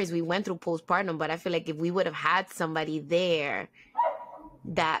our stories, we went through postpartum, but I feel like if we would have had somebody there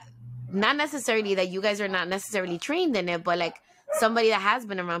that, not necessarily that you guys are not necessarily trained in it, but like somebody that has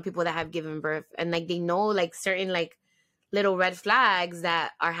been around people that have given birth, and like they know like certain like little red flags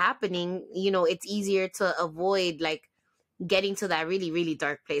that are happening, you know, it's easier to avoid like getting to that really, really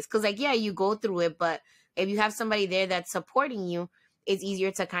dark place. Because like, yeah, you go through it, but if you have somebody there that's supporting you, it's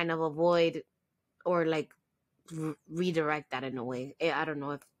easier to kind of avoid or like redirect that in a way. I don't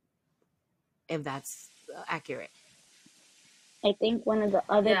know if that's accurate. I think one of the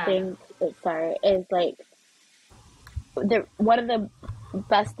other things, is like one of the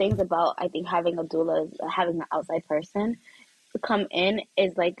best things about, I think, having a doula is having an outside person to come in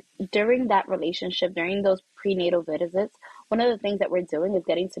is like during that relationship, during those prenatal visits, one of the things that we're doing is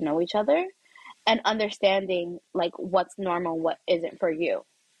getting to know each other and understanding like what's normal, what isn't for you.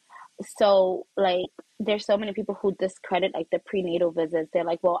 So like there's so many people who discredit like the prenatal visits. They're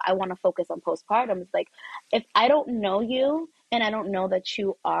like, well, I want to focus on postpartum. It's like, if I don't know you and I don't know that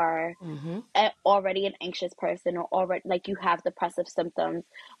you are already an anxious person, or already like you have depressive symptoms,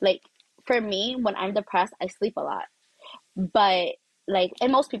 like for me, when I'm depressed, I sleep a lot, but like,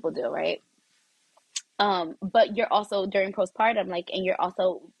 and most people do, right? But you're also during postpartum, like, and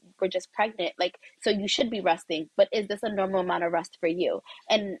we're just pregnant, like, so you should be resting, but is this a normal amount of rest for you?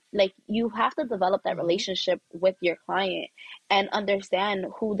 And like, you have to develop that relationship with your client and understand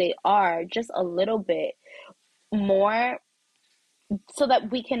who they are just a little bit more, so that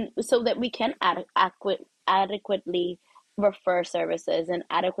we can adequately refer services and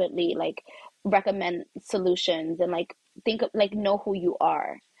adequately like recommend solutions, and like think of like know who you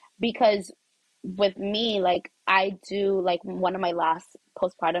are. Because with me, like I do, like one of my last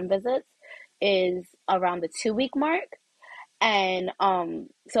postpartum visits is around the 2-week mark, and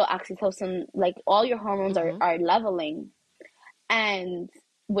so oxytocin, like all your hormones are leveling, and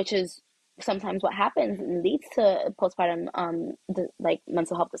which is sometimes what happens and leads to postpartum like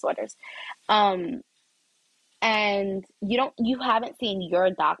mental health disorders. And you haven't seen your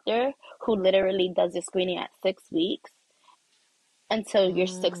doctor who literally does the screening at 6 weeks until you're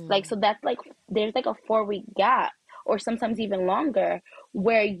 6, like, so that's like there's like a 4-week gap, or sometimes even longer,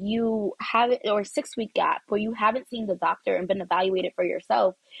 where you haven't, or 6-week gap where you haven't seen the doctor and been evaluated for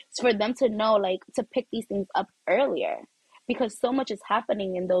yourself. It's for them to know, like, to pick these things up earlier, because so much is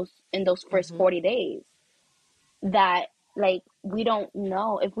happening in those first 40 days that like we don't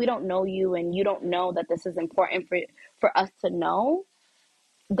know. If we don't know you and you don't know that this is important for us to know,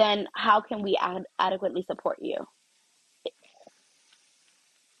 then how can we adequately support you?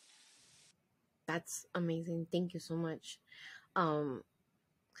 That's amazing. Thank you so much.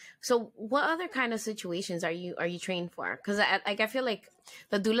 So what other kind of situations are you trained for? Because I feel like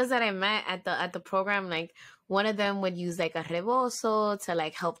the doulas that I met at the program, like one of them would use like a rebozo to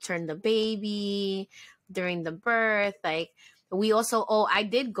like help turn the baby during the birth. Like we also, I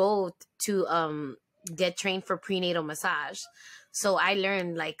did go to get trained for prenatal massage. So I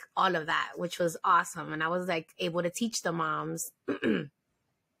learned like all of that, which was awesome. And I was like able to teach the moms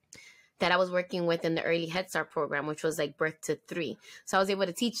that I was working with in the early Head Start program, which was like birth to 3. So I was able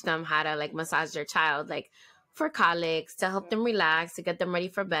to teach them how to like massage their child, like for colics, to help them relax, to get them ready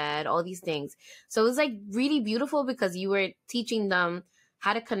for bed, all these things. So it was like really beautiful because you were teaching them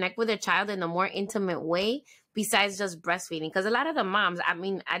how to connect with their child in a more intimate way besides just breastfeeding. Because a lot of the moms, I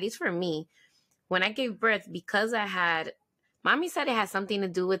mean, at least for me, when I gave birth, because mommy said it had something to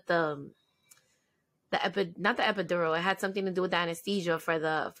do with not the epidural. It had something to do with the anesthesia for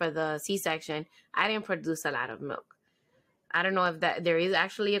the C-section. I didn't produce a lot of milk. I don't know if there is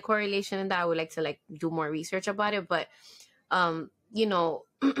actually a correlation in that. I would like to like do more research about it. But you know,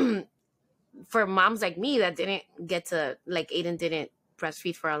 for moms like me that didn't get to, like Aiden didn't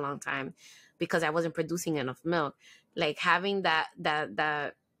breastfeed for a long time because I wasn't producing enough milk. Like having that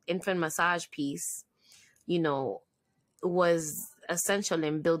infant massage piece, you know, was essential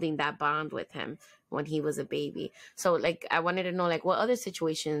in building that bond with him when he was a baby. So like I wanted to know, like, what other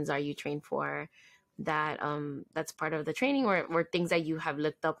situations are you trained for that that's part of the training, or things that you have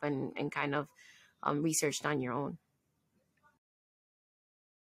looked up and kind of researched on your own?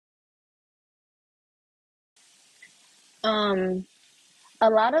 A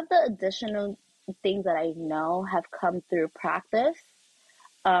lot of the additional things that I know have come through practice,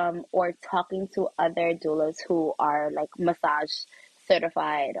 or talking to other doulas who are like massage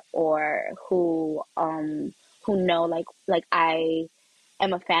certified, or who know, like I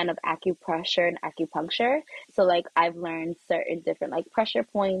am a fan of acupressure and acupuncture. So like I've learned certain different like pressure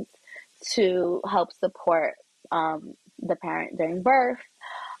points to help support the parent during birth.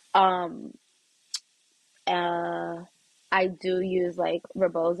 Um, uh, I do use like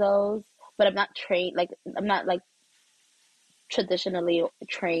rebozos, but I'm not trained. Like I'm not like traditionally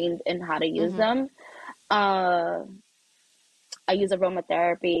trained in how to use them. I use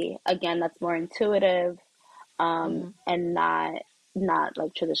aromatherapy. Again, that's more intuitive, and not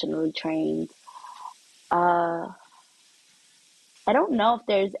like traditionally trained. I don't know if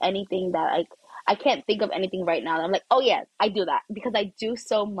there's anything that I can't think of anything right now. I'm like, oh yeah, I do that because I do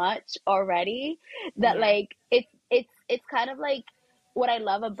so much already that like it's kind of like what I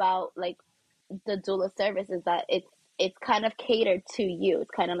love about like the doula service is that it's kind of catered to you.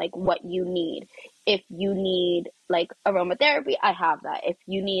 It's kind of like what you need. If you need like aromatherapy, I have that. If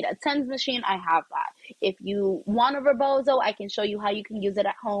you need a TENS machine, I have that. If you want a rebozo, I can show you how you can use it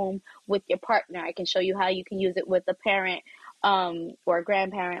at home with your partner. I can show you how you can use it with a parent or a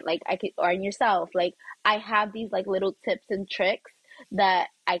grandparent, like I could, or yourself. Like I have these like little tips and tricks that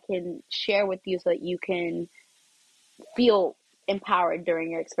I can share with you so that you can feel empowered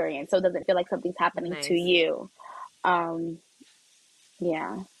during your experience, so it doesn't feel like something's happening to you.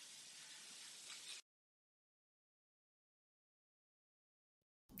 Yeah.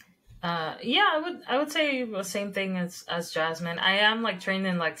 I would say the same thing as Jazmin. I am like trained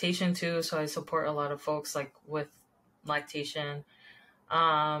in lactation too, so I support a lot of folks like with lactation.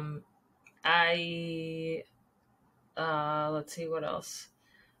 I let's see what else.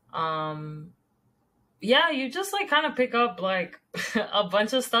 You just like kind of pick up like a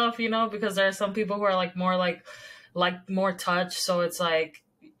bunch of stuff, because there are some people who are like more like more touch, so it's like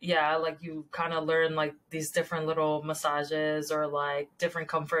like you kind of learn like these different little massages or like different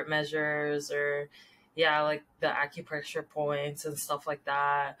comfort measures or like the acupressure points and stuff like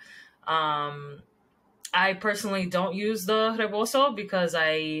that. I personally don't use the rebozo because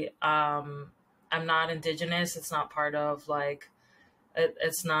I'm not indigenous. It's not part of like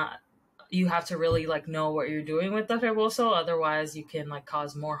it's not, you have to really like know what you're doing with the rebozo, otherwise you can like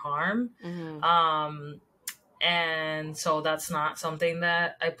cause more harm. And so that's not something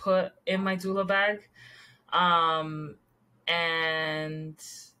that I put in my doula bag.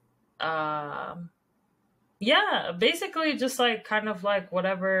 Basically just like kind of like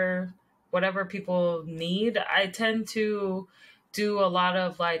whatever people need. I tend to do a lot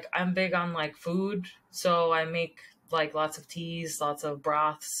of like, I'm big on like food, so I make like lots of teas, lots of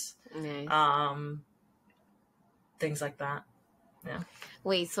broths, things like that. Yeah.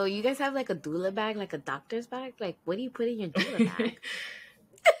 Wait, so you guys have like a doula bag, like a doctor's bag? Like, what do you put in your doula bag?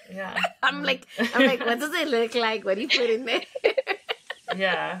 Yeah. I'm like, what does it look like? What do you put in there?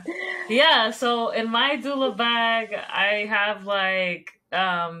 Yeah. So in my doula bag, I have like,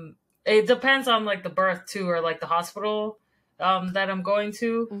 it depends on like the birth too, or like the hospital that I'm going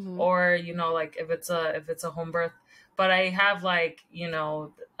to, or like if it's a home birth. But I have like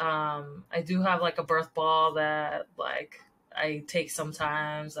I do have like a birth ball that like I take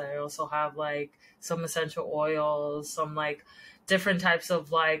sometimes. I also have like some essential oils, some like different types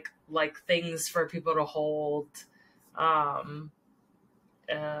of like things for people to hold. What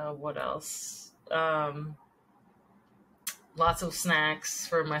else? Lots of snacks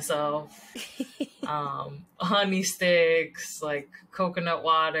for myself. Honey sticks, like coconut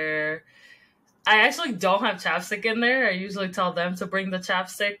water. I actually don't have chapstick in there. I usually tell them to bring the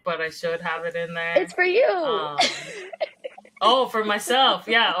chapstick, but I should have it in there. It's for you. Oh, for myself.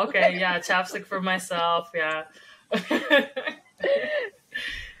 Yeah. Okay. Yeah. Chapstick for myself. Yeah.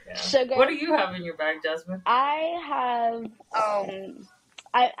 Sugar. What do you have in your bag, Jazmin? I have,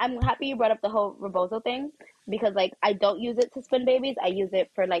 I'm happy you brought up the whole rebozo thing, because like I don't use it to spin babies. I use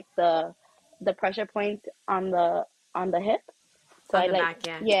it for like the pressure point on the hip. So on I the like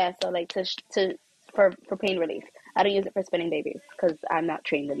back, so like for pain relief. I don't use it for spinning babies because I'm not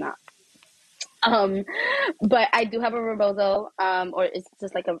trained in that. But I do have a rebozo, or it's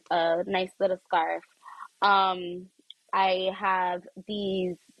just like a nice little scarf. I have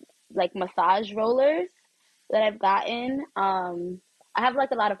these like massage rollers that I've gotten. I have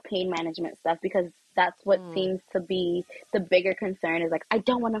like a lot of pain management stuff because that's what seems to be the bigger concern, is like I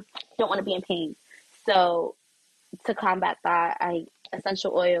don't want to be in pain. So to combat that, I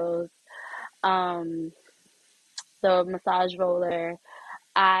essential oils, the massage roller.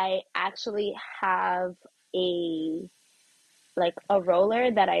 I actually have a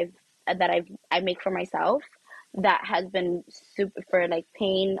roller that I make for myself that has been super for like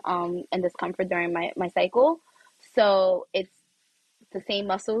pain and discomfort during my cycle. So it's the same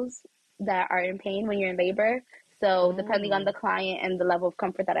muscles that are in pain when you're in labor. So depending on the client and the level of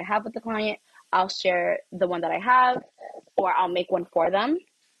comfort that I have with the client, I'll share the one that I have, or I'll make one for them.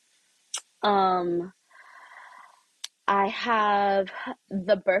 I have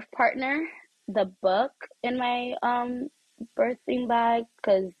the Birth Partner, the book, in my birthing bag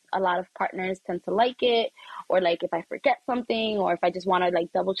because a lot of partners tend to like it, or like if I forget something, or if I just want to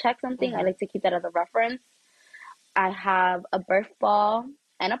like double check something, I like to keep that as a reference. I have a birth ball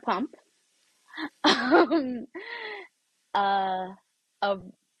and a pump,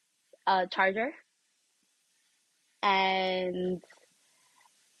 a charger, and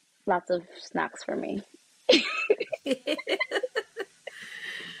lots of snacks for me.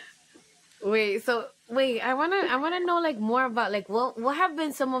 I wanna know like more about like what have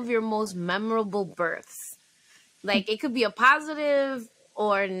been some of your most memorable births? Like it could be a positive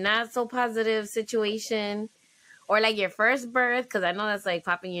or not so positive situation, or like your first birth, because I know that's like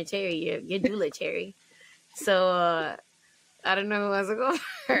popping your cherry, your doula cherry. So I don't know who wants to go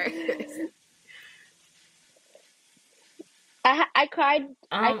first. I cried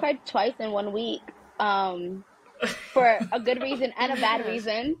twice in 1 week, for a good reason and a bad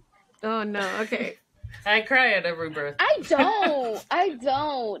reason. Oh no, okay. I cry at every birth. I don't.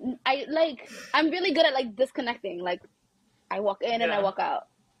 I'm really good at like disconnecting. Like I walk in and I walk out.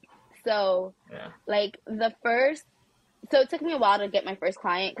 So like so it took me a while to get my first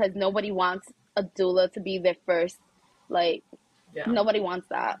client because nobody wants a doula to be their first, like nobody wants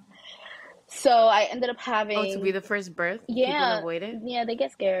that. So I ended up having to be the first birth. Yeah, people avoid it. Yeah, they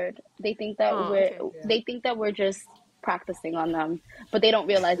get scared. They think that they think that we're just practicing on them, but they don't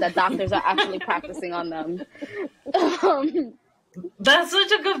realize that doctors are actually practicing on them. That's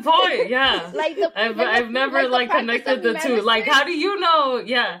such a good point. Yeah, like I've never like connected the two. Like, how do you know?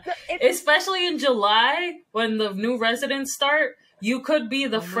 Yeah, especially in July when the new residents start. You could be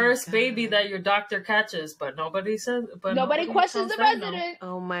the first baby that your doctor catches, but nobody says. But nobody questions the resident.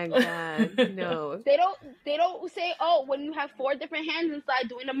 Oh my god, no! They don't say, oh, when you have 4 different hands inside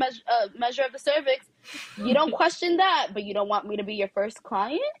doing a measure of the cervix, you don't question that. But you don't want me to be your first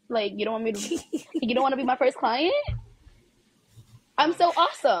client? Like you don't want me to? You don't want to be my first client? I'm so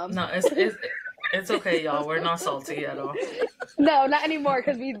awesome. No, it's okay, y'all. We're not salty at all. No, not anymore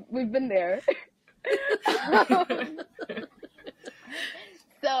because we've been there.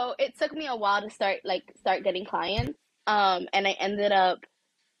 So it took me a while to start getting clients. And I ended up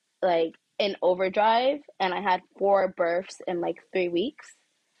like in overdrive, and I had 4 births in like 3 weeks.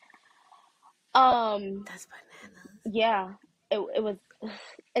 That's bananas. Yeah, it was,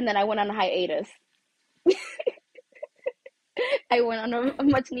 and then I went on a hiatus. I went on a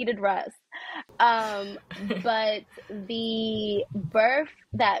much needed rest. But the birth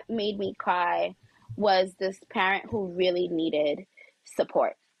that made me cry was this parent who really needed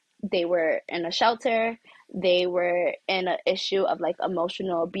support. They were in a shelter. They were in an issue of like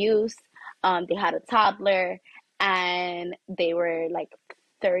emotional abuse. They had a toddler, and they were like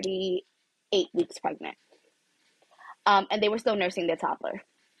 38 weeks pregnant. And they were still nursing their toddler.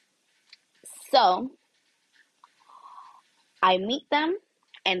 So I meet them,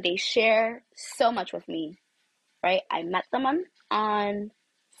 and they share so much with me, right? I met them on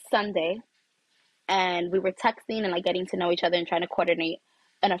Sunday, and we were texting and like getting to know each other and trying to coordinate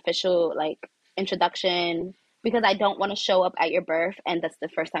an official like introduction, because I don't want to show up at your birth and that's the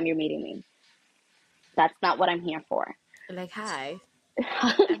first time you're meeting me. That's not what I'm here for. Like, hi,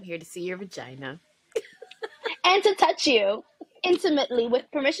 I'm here to see your vagina. And to touch you intimately with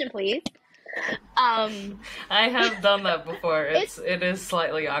permission, please. I have done that before. It is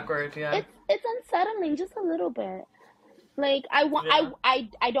slightly awkward, yeah. It's unsettling just a little bit. Like I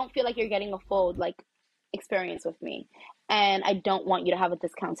don't feel like you're getting a full like experience with me, and I don't want you to have a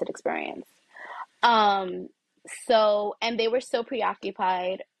discounted experience. So, and they were so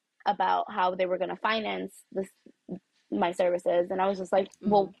preoccupied about how they were going to finance my services, and I was just like,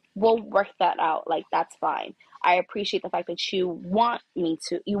 well, we'll work that out. Like, that's fine. I appreciate the fact that you want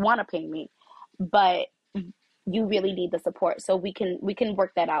to pay me, but you really need the support, so we can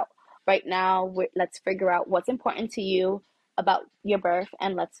work that out. Right now, let's figure out what's important to you about your birth,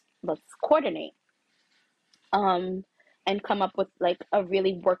 and let's coordinate, and come up with like a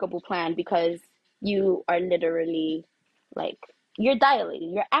really workable plan, because you are literally like, you're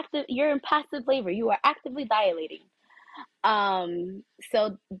dilating. You're in passive labor. You are actively dilating.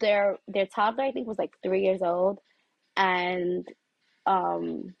 So their toddler, I think, was like 3 years old, and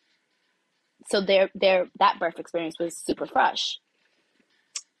so that birth experience was super fresh.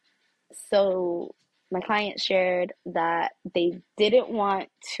 So my client shared that they didn't want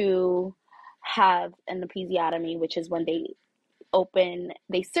to have an episiotomy, which is when they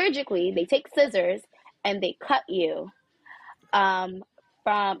take scissors and they cut you.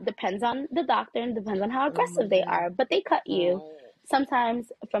 Depends on the doctor and depends on how aggressive they are, but they cut you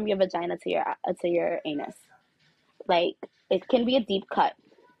sometimes from your vagina to your anus. Like, it can be a deep cut.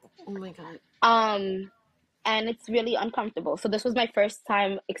 Oh my god. and it's really uncomfortable. So this was my first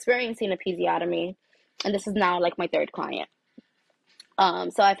time experiencing episiotomy, and this is now like my third client.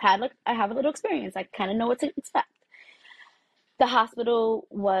 So I have a little experience. I kind of know what to expect. The hospital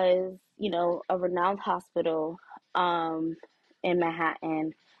was, a renowned hospital in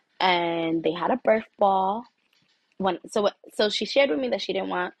Manhattan, and they had a birth ball. So she shared with me that she didn't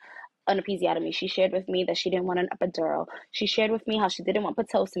want an episiotomy. She shared with me that she didn't want an epidural. She shared with me how she didn't want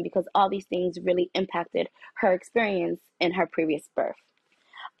Pitocin because all these things really impacted her experience in her previous birth,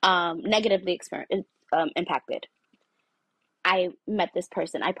 negatively impacted. I met this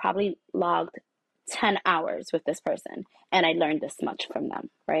person. I probably logged 10 hours with this person, and I learned this much from them,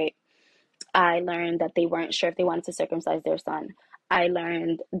 right? I learned that they weren't sure if they wanted to circumcise their son. I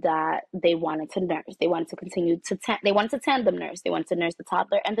learned that they wanted to nurse. They wanted to continue to they wanted to tandem nurse. They wanted to nurse the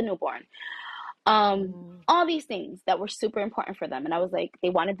toddler and the newborn. All these things that were super important for them. And I was like, they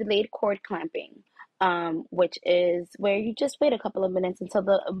wanted delayed cord clamping, which is where you just wait a couple of minutes until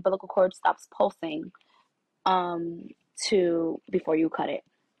the umbilical cord stops pulsing before you cut it.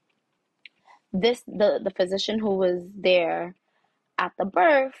 The physician who was there at the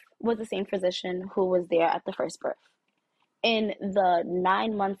birth was the same physician who was there at the first birth. In the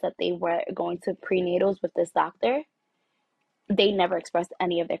 9 months that they were going to prenatals with this doctor, they never expressed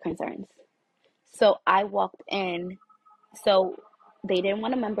any of their concerns. So I walked in. So they didn't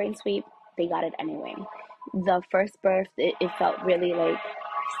want a membrane sweep. They got it anyway. The first birth, it felt really like,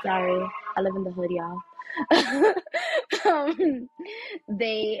 sorry, I live in the hood, y'all.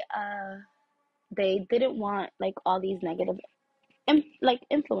 They didn't want like all these negative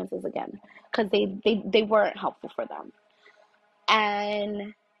influences again, because they weren't helpful for them.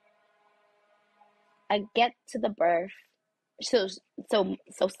 And I get to the birth. So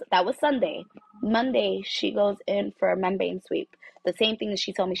that was Sunday. Monday, she goes in for a membrane sweep. The same thing that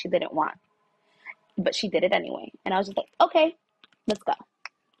she told me she didn't want. But she did it anyway. And I was just like, okay, let's go.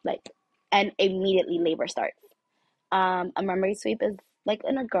 And immediately labor starts. A membrane sweep is like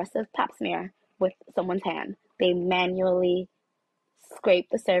an aggressive pap smear with someone's hand. They manually scrape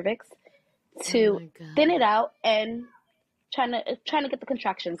the cervix to thin it out and trying to get the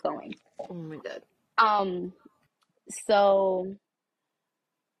contractions going. Oh my God. So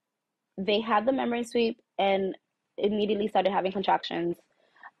they had the membrane sweep and immediately started having contractions.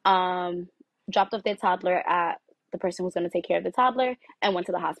 Dropped off their toddler at the person who's going to take care of the toddler and went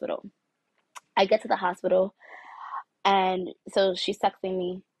to the hospital. I get to the hospital, and so she's texting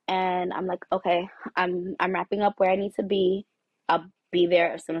me, and I'm like, okay, I'm wrapping up where I need to be. I'll be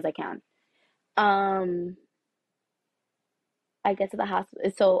there as soon as I can. I get to the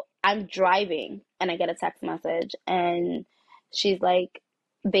hospital. So I'm driving and I get a text message, and she's like,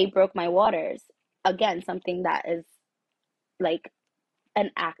 they broke my waters. Again, something that is like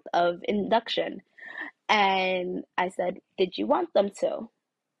an act of induction. And I said, did you want them to?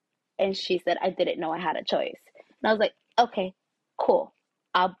 And she said, I didn't know I had a choice. And I was like, okay, cool.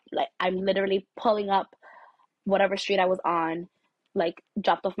 I'm literally pulling up whatever street I was on,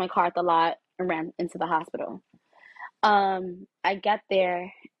 dropped off my car at the lot and ran into the hospital. I get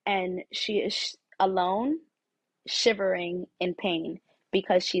there and she is alone, shivering in pain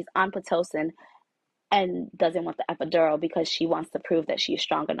because she's on Pitocin and doesn't want the epidural because she wants to prove that she's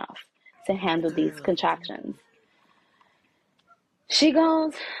strong enough to handle these contractions. She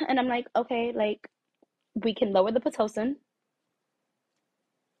goes, and I'm like, okay, we can lower the Pitocin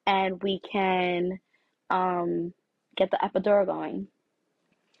and we can get the epidural going.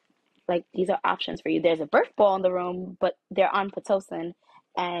 These are options for you. There's a birth ball in the room, but they're on Pitocin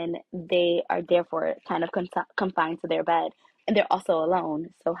and they are therefore kind of confined to their bed, and they're also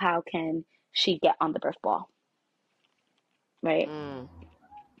alone. So how can she get on the birth ball? Right?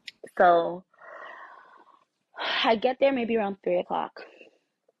 So I get there maybe around 3:00.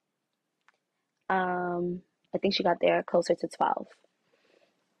 I think she got there closer to 12.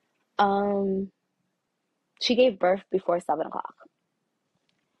 She gave birth before 7:00.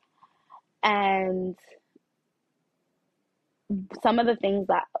 And some of the things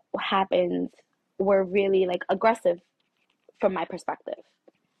that happened were really aggressive from my perspective.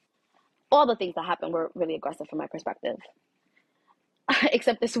 All the things that happened were really aggressive from my perspective.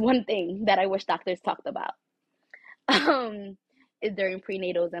 Except this one thing that I wish doctors talked about. Is during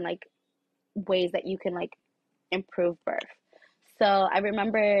prenatals and ways that you can improve birth. So I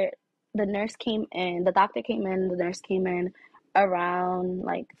remember the nurse came in, the doctor came in, the nurse came in around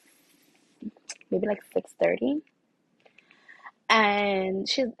maybe 6:30. And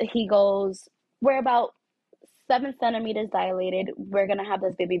he goes, we're about 7 centimeters dilated. We're going to have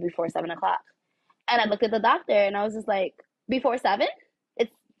this baby before 7:00. And I looked at the doctor and I was just like, before 7?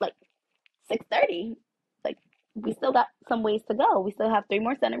 It's 6:30. we still got some ways to go. We still have 3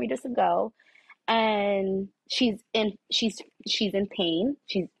 more centimeters to go. And she's in pain.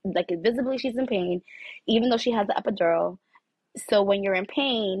 She's like, visibly she's in pain, even though she has the epidural. So when you're in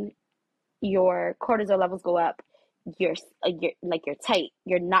pain, your cortisol levels go up. You're tight.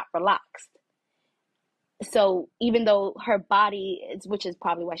 You're not relaxed. So even though her body, which is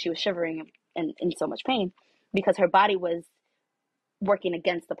probably why she was shivering and in so much pain, because her body was working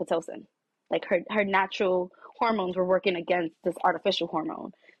against the Pitocin. Like her natural hormones were working against this artificial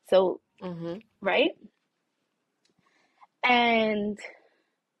hormone. So, right? And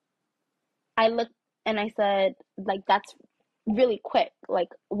I looked and I said, like, that's really quick. Like,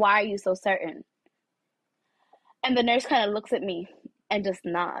 why are you so certain? And the nurse kind of looks at me and just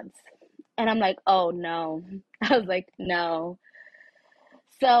nods. And I'm like, oh no. I was like, no.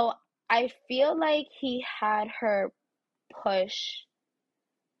 So I feel like he had her push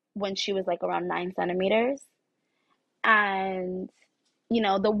when she was like around 9 centimeters. And, you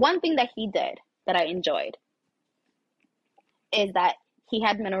know, the one thing that he did that I enjoyed is that he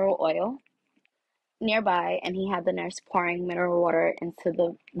had mineral oil nearby, and he had the nurse pouring mineral water into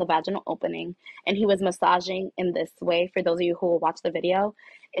the vaginal opening, and he was massaging in this way. For those of you who will watch the video,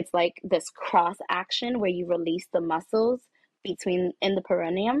 it's like this cross action where you release the muscles in the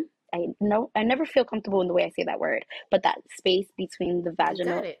perineum. I never feel comfortable in the way I say that word, but that space between the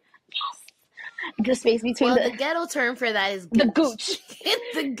vaginal. You got it. Yes. The space between the ghetto term for that is gooch. The gooch.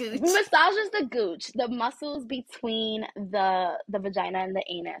 The gooch. Massages the gooch, the muscles between the vagina and the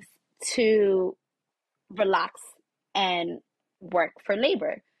anus to relax and work for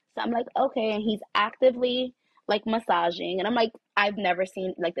labor. So I'm like, okay, and he's actively like massaging, and I'm like, I've never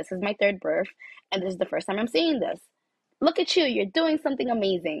seen, like, this is my 3rd birth, and this is the first time I'm seeing this. Look at you, you're doing something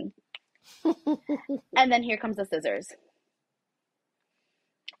amazing. And then here comes the scissors.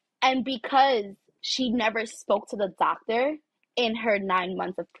 And because she never spoke to the doctor in her 9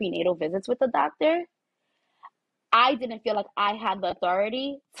 months of prenatal visits with the doctor, I didn't feel like I had the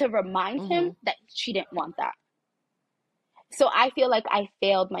authority to remind him that she didn't want that. So I feel like I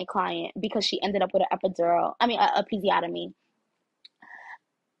failed my client because she ended up with an epidural, a episiotomy,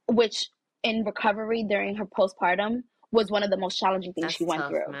 which in recovery during her postpartum was one of the most challenging things she went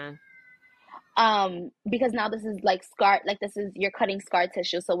through. Man. Because now this is like scar, like you're cutting scar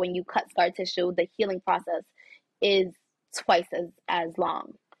tissue. So when you cut scar tissue, the healing process is twice as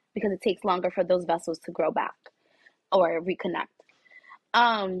long because it takes longer for those vessels to grow back or reconnect.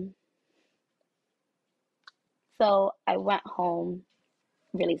 So I went home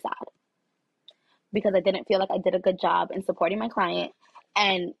really sad because I didn't feel like I did a good job in supporting my client,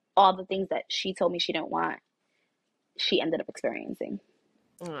 and all the things that she told me she didn't want, she ended up experiencing.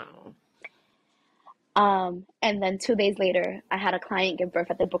 Oh. And then 2 days later, I had a client give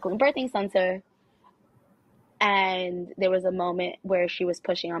birth at the Brooklyn Birthing Center. And there was a moment where she was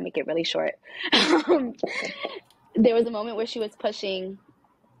pushing, I'll make it really short. There was a moment where she was pushing,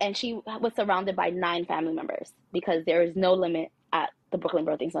 and she was surrounded by 9 family members because there is no limit at the Brooklyn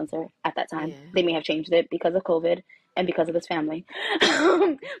Birthing Center at that time. Yeah. They may have changed it because of COVID and because of this family.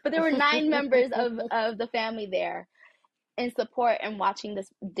 But there were 9 members of the family there in support and watching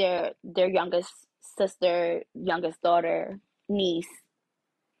their youngest sister, youngest daughter, niece,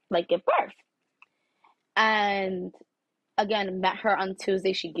 like, give birth. And again, met her on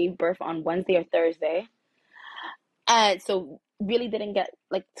Tuesday. She gave birth on Wednesday or Thursday. And so really didn't get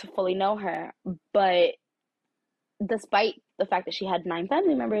like to fully know her. But despite the fact that she had 9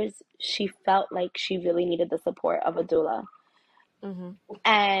 family members, she felt like she really needed the support of a doula.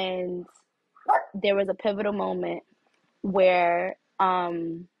 And there was a pivotal moment where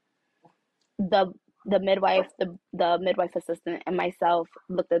the midwife, the midwife assistant, and myself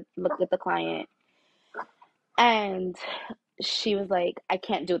looked at the client, and she was like, I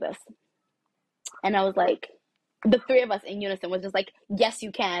can't do this. And I was like, the 3 of us in unison was just like, yes,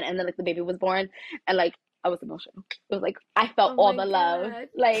 you can. And then like the baby was born, and like I was emotional. It was like I felt all the love.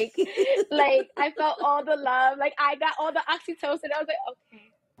 Like I felt all the love. Like I got all the oxytocin. I was like,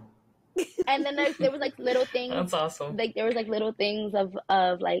 okay. And then there was like little things. That's awesome. Like there was like little things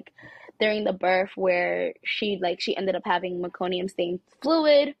of like during the birth where she ended up having meconium stained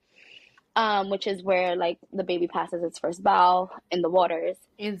fluid, which is where like the baby passes its first bowel in the waters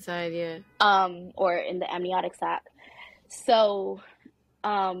inside, yeah, or in the amniotic sac. So,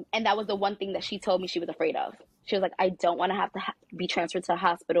 and that was the one thing that she told me she was afraid of. She was like, I don't want to have to be transferred to a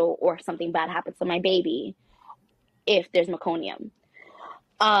hospital or something bad happens to my baby if there's meconium.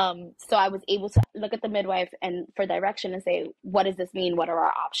 So I was able to look at the midwife and for direction and say, what does this mean? What are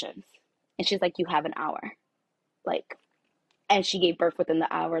our options? And she's like, you have an hour. Like, and she gave birth within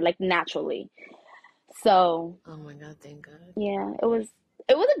the hour, like naturally. So, oh my God, thank God. Yeah, it was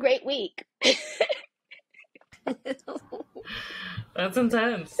a great week. That's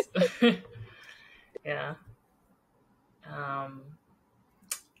intense. Yeah.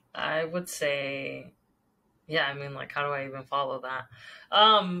 I would say, yeah, I mean, like, how do I even follow that?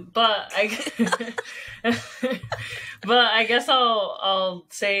 But I guess I'll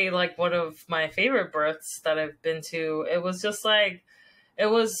say, like, one of my favorite births that I've been to. It was just like, it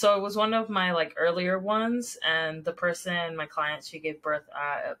was one of my, like, earlier ones, and the person, my client, she gave birth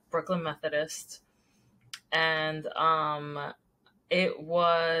at Brooklyn Methodist, and it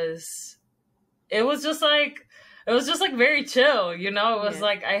was just like, it was just like very chill, you know. It was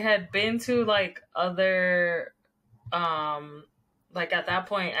like I had been to like other like at that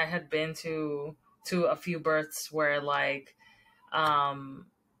point I had been to a few births where like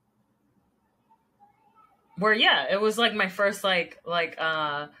where it was like my first like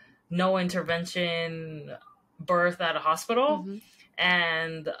no intervention birth at a hospital.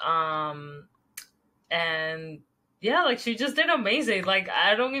 And yeah, like she just did amazing. Like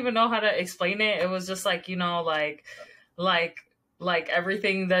I don't even know how to explain it. It was just like, you know, like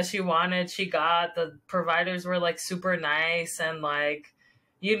everything that she wanted, she got. The providers were like super nice, and like,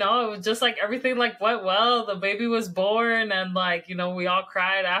 you know, it was just like everything like went well. The baby was born, and like, you know, we all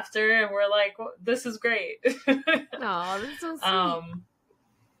cried after, and we're like, well, this is great. Oh, this is so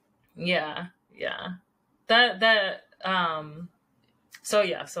sweet. Yeah.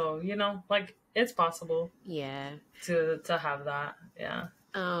 So you know, like it's possible. Yeah. To have that. Yeah.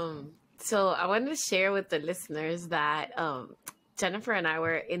 So I wanted to share with the listeners that Jennifer and I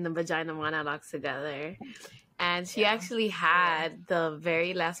were in the vagina monologues together, and she actually had the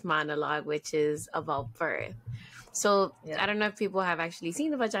very last monologue, which is about birth. So I don't know if people have actually seen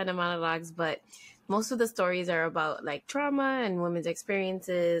the vagina monologues, but most of the stories are about like trauma and women's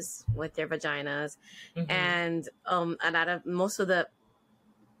experiences with their vaginas. And most of the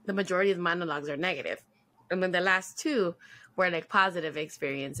majority of the monologues are negative. And then the last two were like positive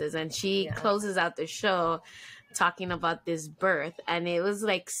experiences. And she closes out the show talking about this birth, and it was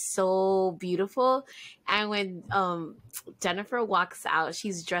like so beautiful. And when Jennifer walks out,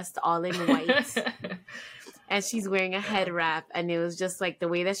 she's dressed all in white and she's wearing a head wrap, and it was just like the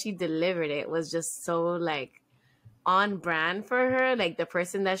way that she delivered it was just so like on brand for her, like the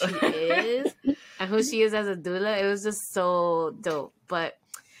person that she is and who she is as a doula. It was just so dope. But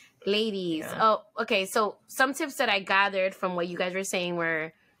ladies, okay, so some tips that I gathered from what you guys were saying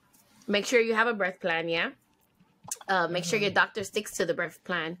were, make sure you have a birth plan. Make sure your doctor sticks to the birth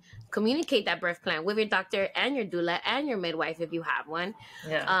plan. Communicate that birth plan with your doctor and your doula and your midwife if you have one.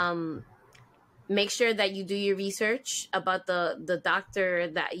 Make sure that you do your research about the doctor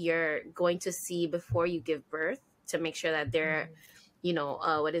that you're going to see before you give birth, to make sure that they're, you know,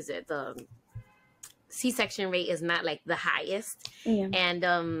 the C-section rate is not like the highest.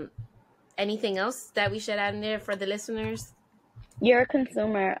 And anything else that we should add in there for the listeners? You're a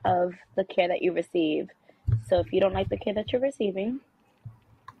consumer of the care that you receive. So if you don't like the care that you're receiving,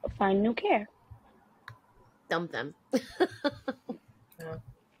 find new care. Dump them.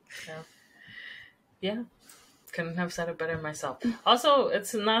 Yeah. Couldn't have said it better myself. Also,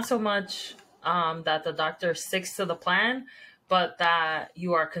 it's not so much that the doctor sticks to the plan, but that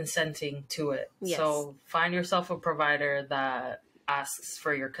you are consenting to it. So find yourself a provider that asks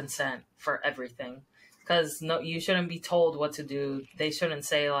for your consent for everything. Because you shouldn't be told what to do. They shouldn't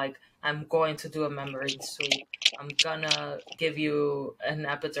say like, I'm going to do a memory sweep, I'm gonna give you an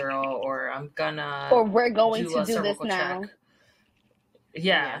epidural, or we're going to do this now.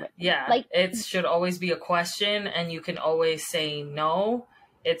 Yeah. Like, it should always be a question, and you can always say no.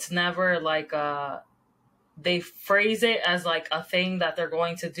 It's never like they phrase it as like a thing that they're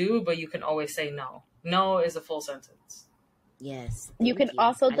going to do, but you can always say no. No is a full sentence. Yes. You can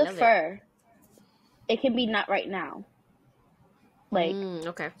also defer. It can be not right now. Like,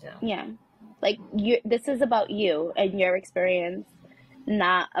 okay. Yeah. Like, this is about you and your experience,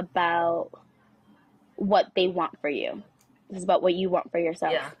 not about what they want for you. This is about what you want for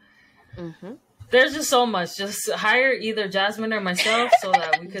yourself. Yeah. There's just so much. Just hire either Jazmin or myself so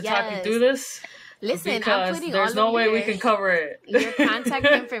that we could talk you through this. Listen, because I'm putting there's no way we can cover it. Your contact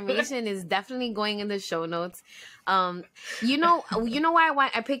information is definitely going in the show notes. You know why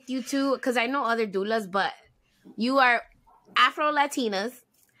I picked you too? Because I know other doulas, but you are Afro-Latinas,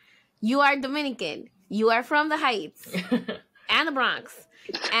 you are Dominican, you are from the Heights and the Bronx.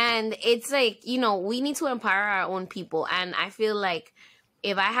 And it's like, you know, we need to empower our own people. And I feel like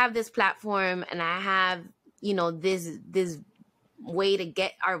if I have this platform and I have, you know, this way to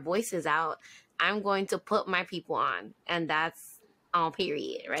get our voices out, I'm going to put my people on. And that's on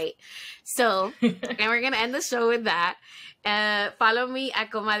period, right? So, and we're going to end the show with that. Follow me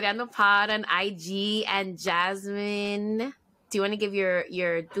at Comadreando Pod on IG, and Jazmin. Do you want to give your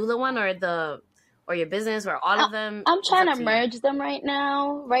doula one or your business or all of them? I'm trying to merge them right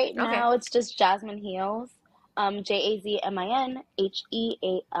now. Right now, it's just Jazmin Heals. JAZMIN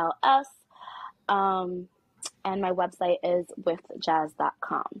HEALS. And my website is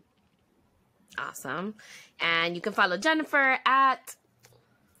withjazz.com. Awesome. And you can follow Jennifer at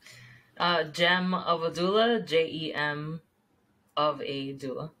Gem of a Doula, JEM of a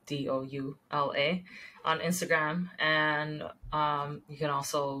Doula, DOULA, on Instagram. And you can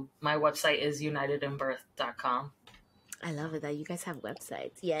also, my website is unitedinbirth.com. I love it that you guys have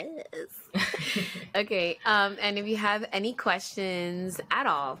websites. Yes. Okay. And if you have any questions at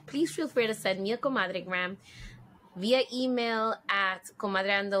all, please feel free to send me a Comadre-Gram via email at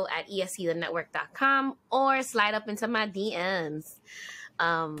comadreando@escthenetwork.com or slide up into my DMs.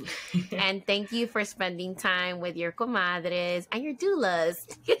 And thank you for spending time with your comadres and your doulas.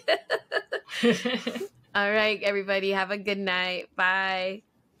 All right, everybody. Have a good night. Bye.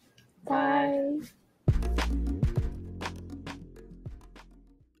 Bye.